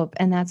always hope.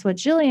 And that's what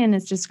Jillian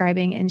is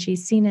describing. And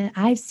she's seen it.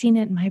 I've seen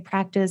it in my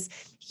practice.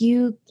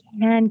 You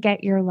can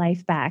get your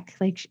life back.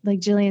 Like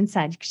Jillian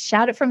said,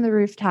 shout it from the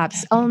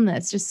rooftops, own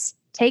this, just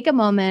take a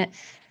moment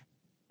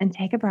and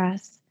take a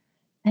breath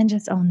and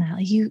just own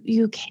that.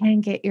 You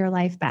can get your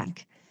life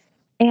back.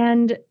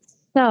 And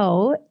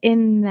so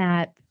in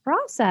that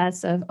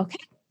process of, okay,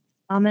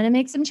 I'm going to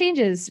make some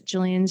changes.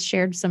 Jillian's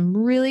shared some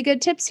really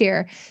good tips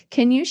here.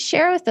 Can you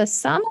share with us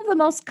some of the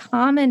most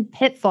common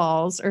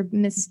pitfalls or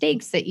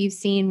mistakes that you've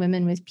seen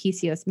women with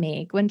PCOS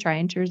make when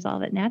trying to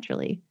resolve it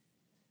naturally?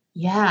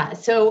 Yeah.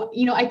 So,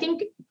 I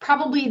think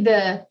probably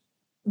the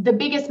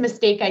biggest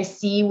mistake I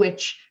see,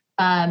 which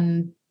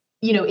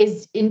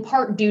is in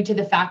part due to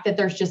the fact that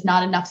there's just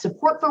not enough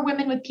support for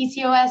women with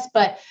PCOS,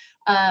 but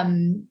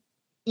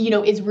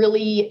is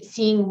really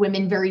seeing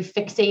women very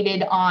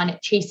fixated on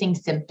chasing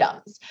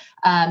symptoms,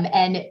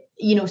 and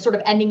sort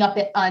of ending up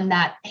on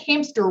that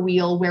hamster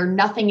wheel where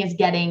nothing is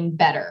getting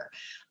better.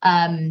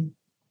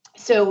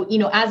 So,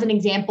 as an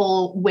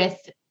example with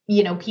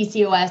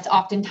PCOS,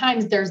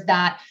 oftentimes there's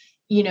that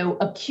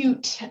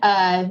acute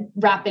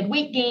rapid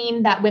weight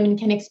gain that women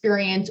can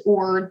experience,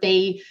 or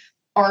they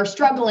are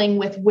struggling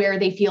with where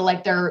they feel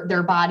like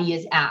their body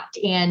is at.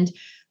 And,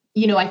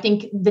 I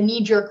think the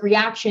knee-jerk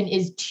reaction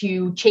is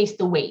to chase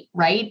the weight,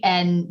 right?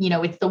 And,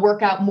 it's the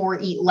workout more,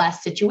 eat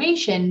less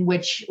situation,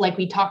 which, like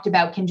we talked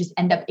about, can just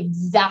end up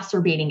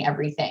exacerbating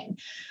everything.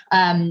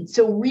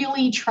 So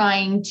really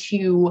trying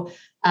to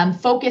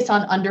focus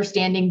on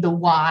understanding the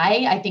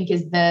why, I think,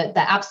 is the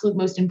absolute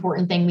most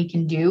important thing we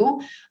can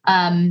do.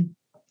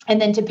 And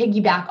then to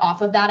piggyback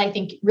off of that, I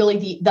think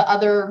really the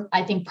other,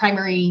 I think,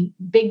 primary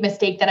big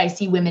mistake that I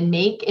see women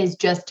make is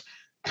just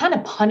kind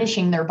of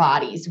punishing their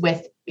bodies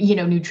with,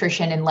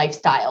 nutrition and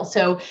lifestyle.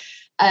 So,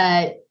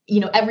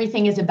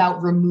 everything is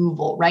about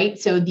removal, right?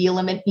 So the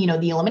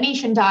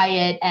elimination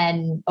diet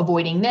and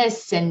avoiding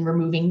this and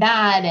removing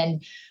that,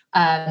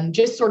 and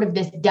just sort of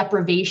this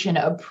deprivation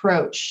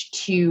approach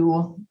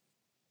to,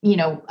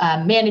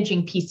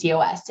 managing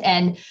PCOS.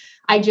 And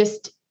I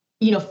just,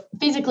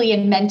 physically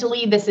and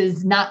mentally, this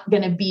is not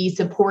going to be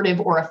supportive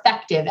or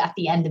effective at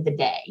the end of the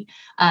day.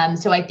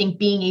 So I think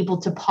being able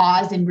to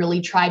pause and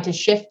really try to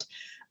shift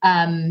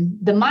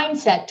the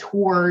mindset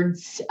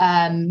towards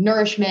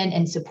nourishment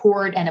and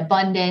support and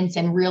abundance,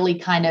 and really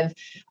kind of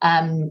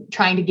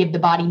trying to give the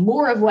body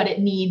more of what it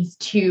needs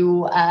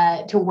to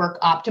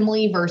work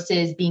optimally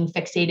versus being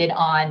fixated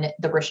on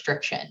the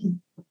restriction.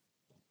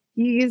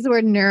 You use the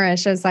word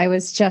nourish as I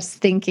was just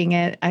thinking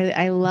it.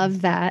 I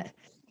love that.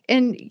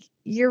 And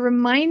you're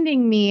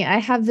reminding me, I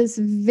have this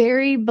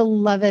very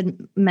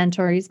beloved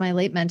mentor. He's my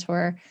late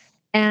mentor.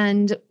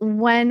 And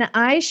when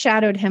I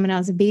shadowed him and I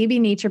was a baby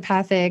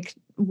naturopathic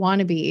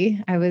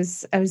wannabe, I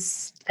was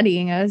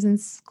studying, I was in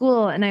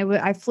school, and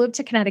I flew up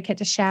to Connecticut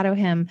to shadow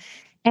him.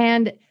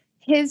 And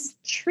his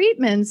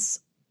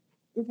treatments,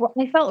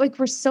 I felt like,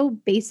 were so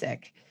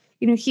basic.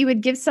 He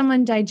would give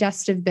someone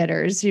digestive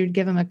bitters. He would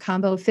give them a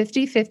combo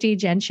 50-50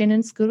 gentian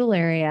and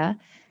Scutellaria,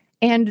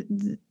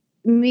 and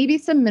maybe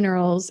some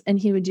minerals, and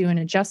he would do an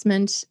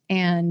adjustment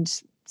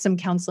and some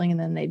counseling, and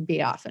then they'd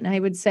be off. And I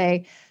would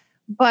say,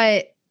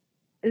 but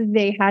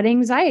they had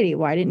anxiety.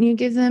 Why didn't you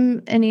give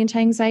them an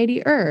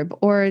anti-anxiety herb?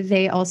 Or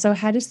they also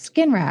had a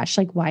skin rash.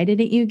 Like, why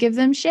didn't you give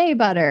them shea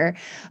butter?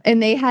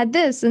 And they had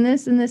this and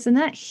this and this and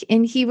that.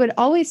 And he would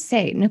always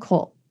say,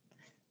 Nicole,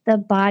 the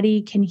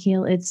body can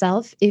heal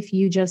itself if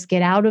you just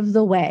get out of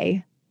the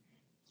way.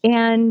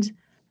 And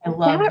I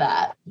love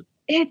that.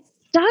 It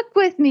stuck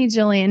with me,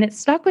 Jillian. It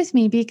stuck with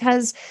me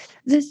because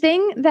the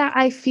thing that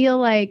I feel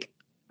like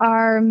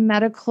our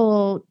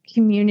medical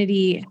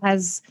community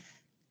has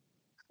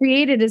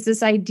created is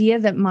this idea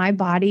that my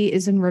body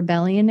is in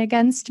rebellion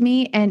against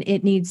me and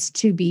it needs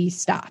to be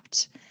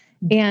stopped.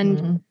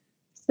 And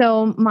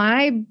so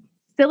my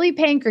silly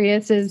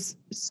pancreas is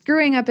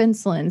screwing up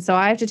insulin. So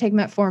I have to take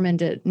metformin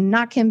to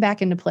knock him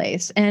back into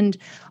place. And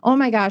oh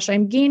my gosh,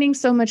 I'm gaining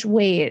so much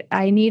weight.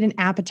 I need an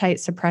appetite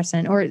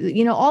suppressant, or,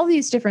 all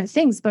these different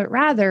things. But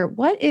rather,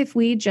 what if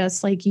we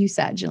just, like you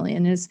said,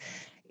 Jillian, is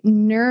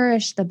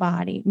nourish the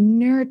body,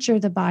 nurture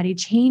the body,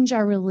 change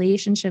our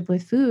relationship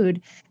with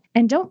food,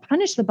 and don't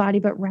punish the body,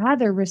 but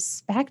rather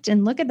respect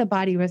and look at the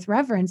body with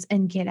reverence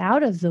and get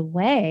out of the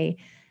way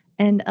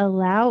and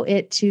allow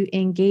it to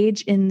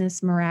engage in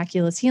this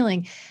miraculous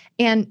healing.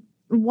 And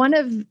one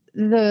of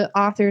the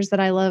authors that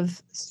I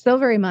love so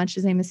very much,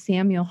 his name is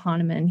Samuel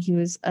Hahnemann. He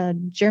was a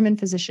German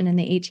physician in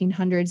the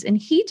 1800s, and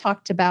he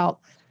talked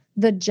about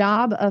the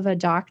job of a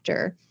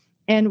doctor.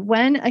 And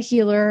when a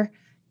healer,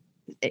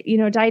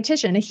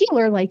 dietitian, a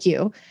healer like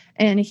you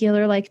and a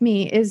healer like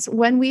me, is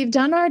when we've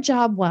done our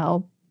job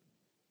well,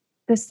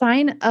 the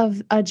sign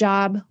of a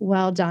job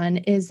well done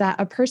is that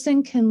a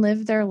person can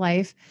live their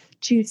life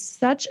to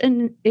such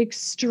an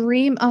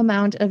extreme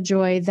amount of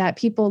joy that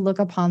people look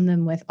upon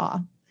them with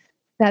awe.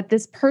 That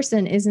this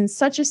person is in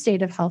such a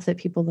state of health that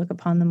people look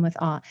upon them with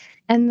awe.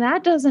 And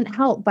that doesn't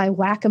help by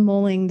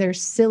whack-a-moling their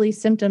silly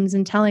symptoms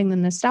and telling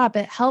them to stop.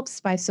 It helps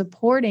by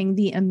supporting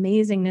the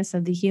amazingness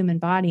of the human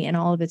body and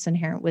all of its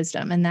inherent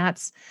wisdom. And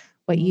that's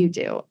what you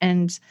do.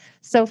 And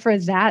so for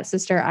that,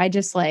 sister, I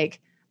just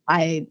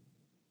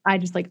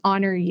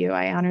honor you.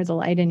 I honor the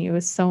light in you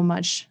with so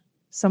much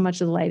of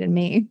the light in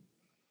me.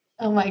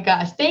 Oh my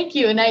gosh. Thank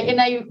you. And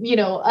I,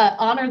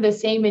 honor the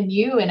same in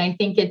you. And I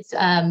think it's,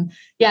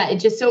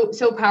 it's just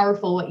so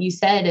powerful what you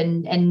said.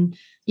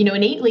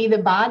 Innately the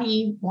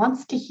body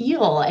wants to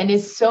heal and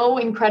is so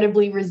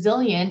incredibly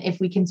resilient if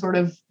we can sort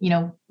of,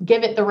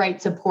 give it the right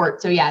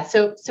support. So yeah,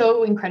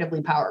 so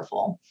incredibly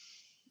powerful.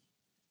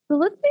 So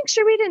let's make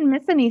sure we didn't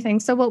miss anything.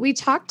 So what we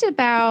talked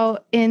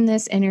about in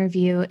this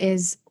interview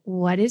is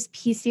what is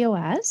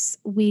PCOS?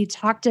 We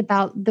talked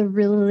about the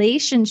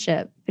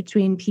relationship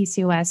between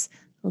PCOS,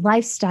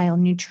 lifestyle,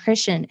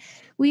 nutrition.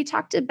 We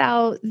talked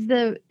about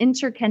the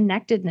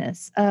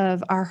interconnectedness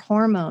of our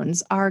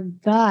hormones, our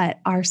gut,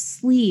 our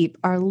sleep,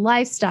 our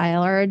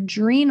lifestyle, our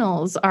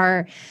adrenals,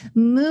 our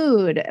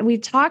mood. We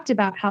talked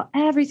about how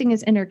everything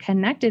is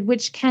interconnected,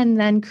 which can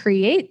then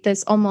create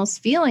this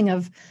almost feeling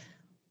of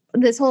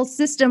this whole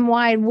system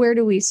wide, where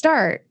do we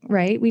start?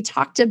 Right. We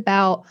talked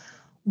about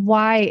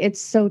why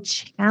it's so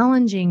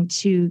challenging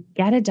to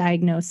get a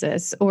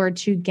diagnosis or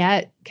to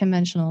get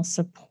conventional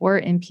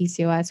support in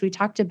PCOS. We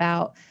talked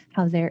about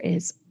how there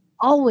is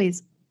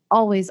always,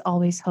 always,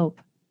 always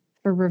hope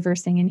for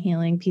reversing and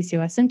healing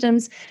PCOS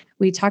symptoms.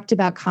 We talked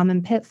about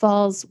common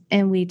pitfalls,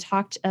 and we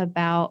talked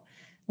about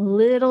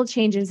little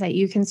changes that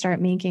you can start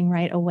making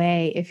right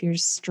away if you're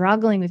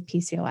struggling with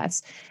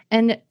PCOS.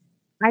 And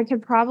I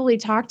could probably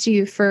talk to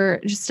you for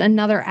just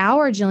another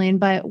hour, Jillian,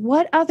 but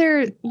what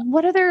other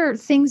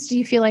things do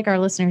you feel like our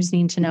listeners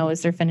need to know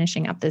as they're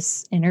finishing up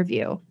this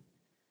interview?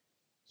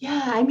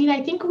 Yeah, I mean,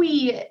 I think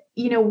we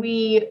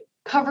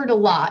covered a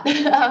lot.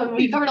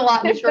 We covered a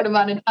lot in a short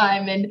amount of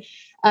time. And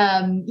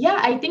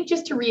I think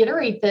just to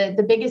reiterate,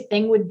 the biggest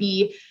thing would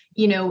be,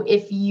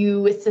 if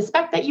you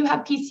suspect that you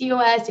have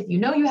PCOS, if you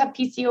know you have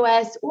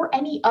PCOS or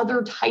any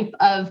other type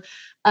of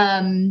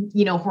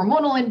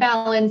hormonal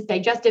imbalance,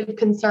 digestive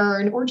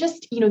concern, or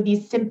just,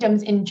 these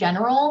symptoms in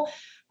general,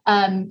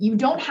 you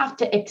don't have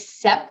to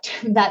accept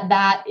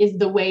that is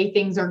the way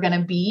things are going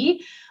to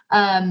be.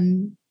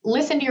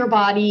 Listen to your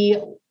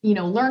body,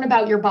 learn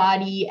about your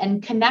body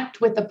and connect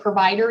with a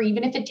provider,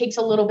 even if it takes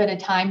a little bit of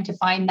time to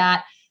find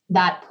that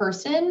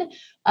person,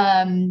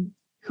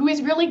 who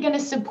is really going to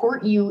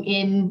support you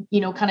in,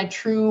 kind of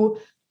true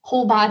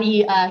whole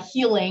body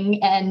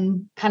healing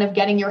and kind of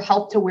getting your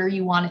health to where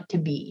you want it to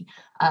be.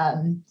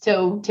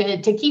 So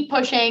to keep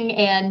pushing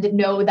and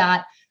know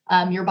that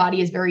your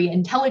body is very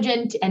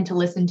intelligent and to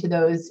listen to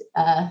those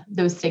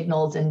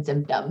signals and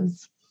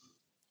symptoms.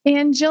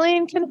 And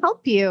Jillian can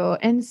help you.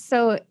 And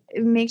so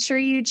make sure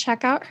you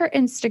check out her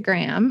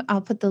Instagram.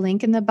 I'll put the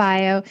link in the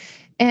bio.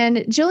 And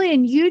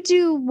Jillian, you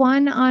do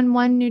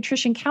one-on-one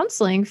nutrition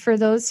counseling for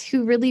those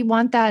who really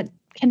want that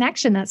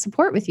connection, that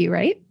support with you,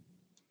 right?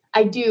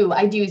 I do.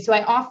 So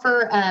I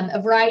offer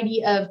a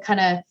variety of kind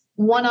of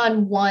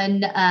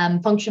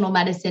one-on-one functional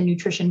medicine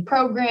nutrition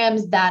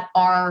programs that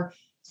are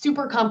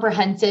super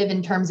comprehensive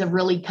in terms of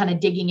really kind of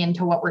digging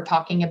into what we're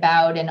talking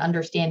about and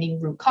understanding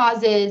root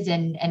causes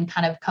and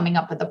kind of coming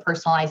up with a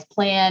personalized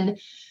plan.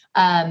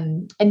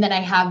 And then I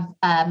have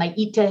my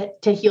Eat to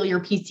Heal Your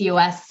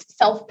PCOS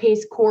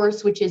self-paced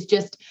course, which is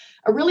just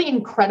a really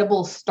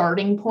incredible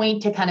starting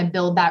point to kind of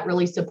build that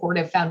really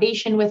supportive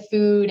foundation with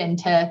food and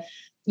to,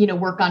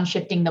 work on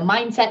shifting the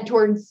mindset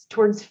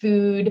towards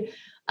food.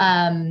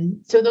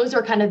 So those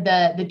are kind of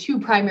the two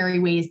primary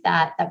ways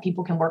that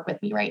people can work with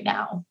me right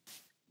now.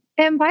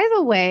 And by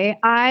the way,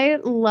 I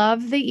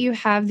love that you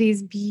have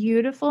these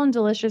beautiful and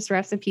delicious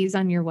recipes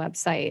on your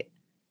website.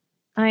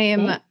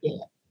 I'm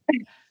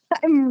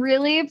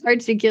really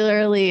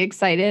particularly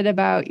excited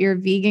about your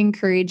vegan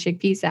curry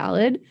chickpea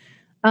salad.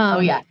 Oh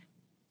yeah.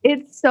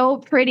 It's so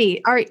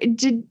pretty.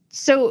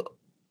 So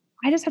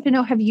I just have to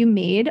know, have you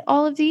made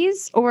all of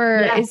these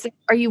or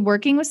are you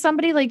working with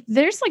somebody? Like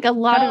there's like a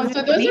lot of.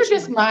 So those are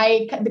just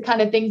the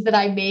kind of things that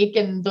I make.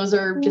 And those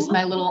are just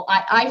my little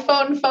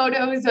iPhone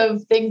photos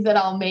of things that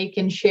I'll make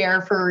and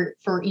share for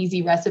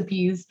easy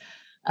recipes.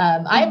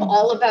 I'm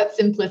all about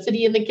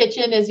simplicity in the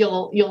kitchen, as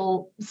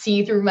you'll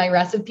see through my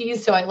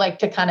recipes. So I like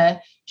to kind of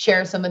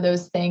share some of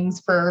those things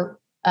for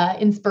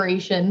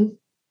inspiration.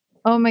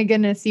 Oh my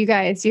goodness, you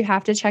guys, you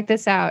have to check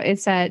this out.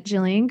 It's at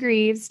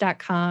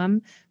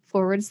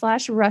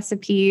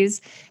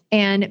jilliangreaves.com/recipes.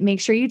 And make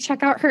sure you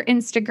check out her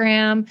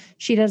Instagram.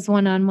 She does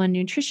one-on-one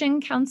nutrition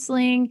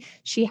counseling.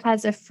 She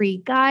has a free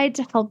guide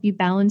to help you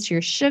balance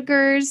your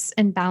sugars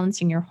and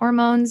balancing your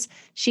hormones.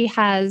 She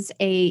has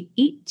a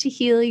Eat to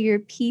Heal Your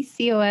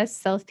PCOS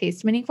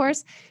self-paced mini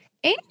course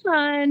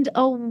and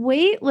a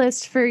wait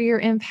list for your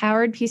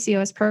Empowered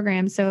PCOS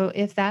program. So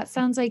if that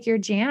sounds like your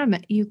jam,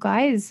 you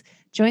guys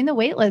join the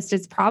wait list.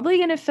 It's probably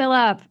going to fill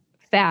up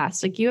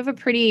fast. Like you have a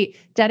pretty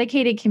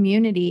dedicated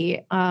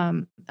community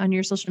on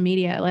your social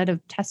media, a lot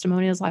of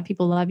testimonials, a lot of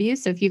people love you.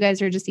 So if you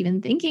guys are just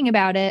even thinking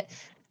about it,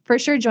 for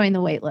sure join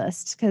the wait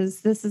list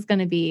because this is going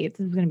to be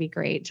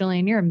great.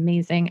 Jillian, you're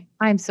amazing.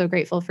 I'm so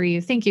grateful for you.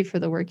 Thank you for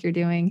the work you're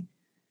doing.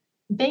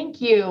 Thank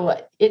you.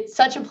 It's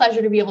such a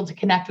pleasure to be able to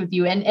connect with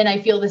you. And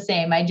I feel the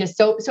same. I just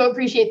so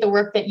appreciate the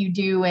work that you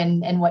do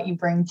and what you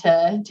bring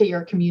to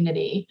your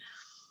community.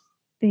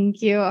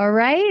 Thank you. All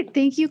right.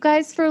 Thank you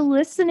guys for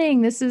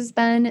listening. This has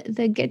been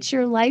the Get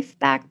Your Life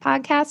Back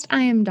podcast.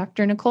 I am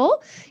Dr.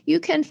 Nicole. You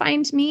can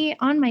find me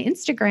on my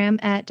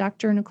Instagram at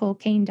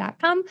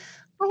drnicolekane.com.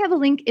 I have a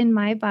link in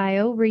my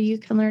bio where you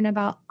can learn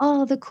about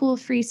all the cool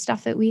free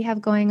stuff that we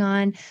have going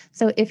on.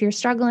 So if you're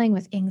struggling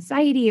with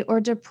anxiety or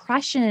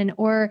depression,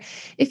 or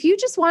if you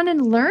just want to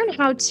learn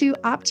how to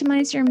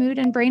optimize your mood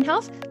and brain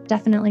health,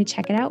 definitely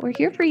check it out. We're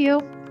here for you.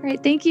 All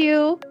right. Thank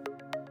you.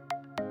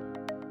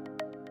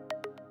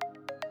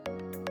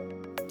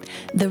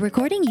 The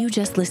recording you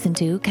just listened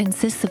to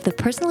consists of the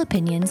personal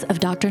opinions of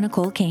Dr.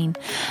 Nicole Kane,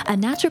 a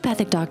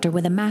naturopathic doctor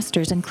with a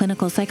master's in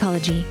clinical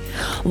psychology.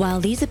 While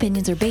these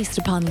opinions are based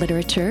upon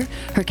literature,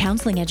 her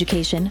counseling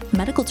education,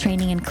 medical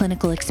training, and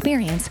clinical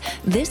experience,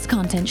 this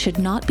content should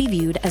not be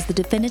viewed as the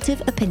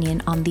definitive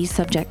opinion on these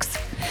subjects.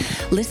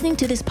 Listening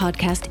to this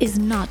podcast is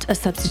not a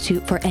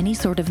substitute for any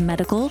sort of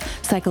medical,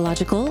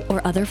 psychological, or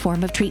other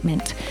form of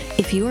treatment.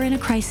 If you are in a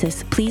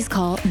crisis, please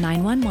call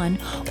 911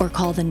 or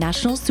call the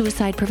National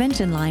Suicide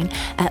Prevention Line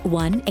at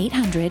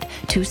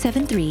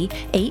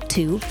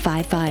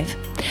 1-800-273-8255.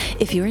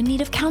 If you're in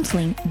need of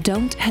counseling,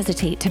 don't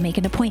hesitate to make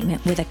an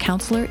appointment with a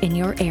counselor in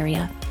your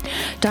area.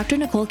 Dr.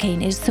 Nicole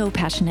Kane is so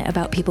passionate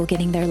about people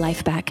getting their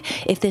life back.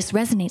 If this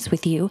resonates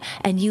with you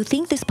and you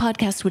think this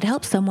podcast would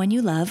help someone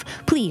you love,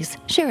 please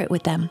share it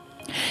with them.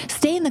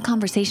 Stay in the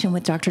conversation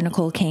with Dr.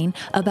 Nicole Kane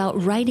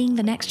about writing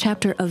the next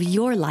chapter of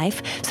your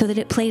life so that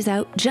it plays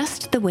out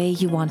just the way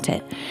you want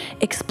it.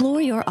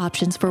 Explore your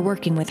options for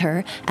working with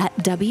her at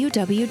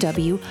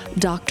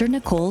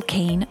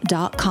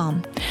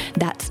www.drnicolekane.com.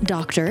 That's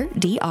Dr.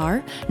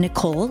 Dr.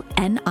 Nicole,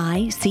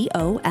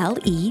 Nicole,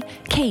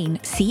 Kane,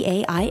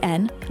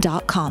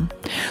 Cain.com.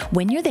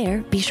 When you're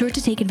there, be sure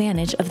to take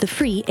advantage of the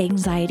free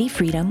Anxiety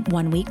Freedom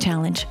 1-week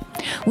challenge.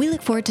 We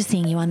look forward to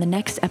seeing you on the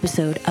next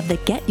episode of the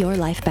Get Your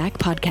Life Back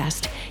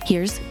podcast.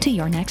 Here's to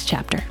your next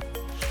chapter.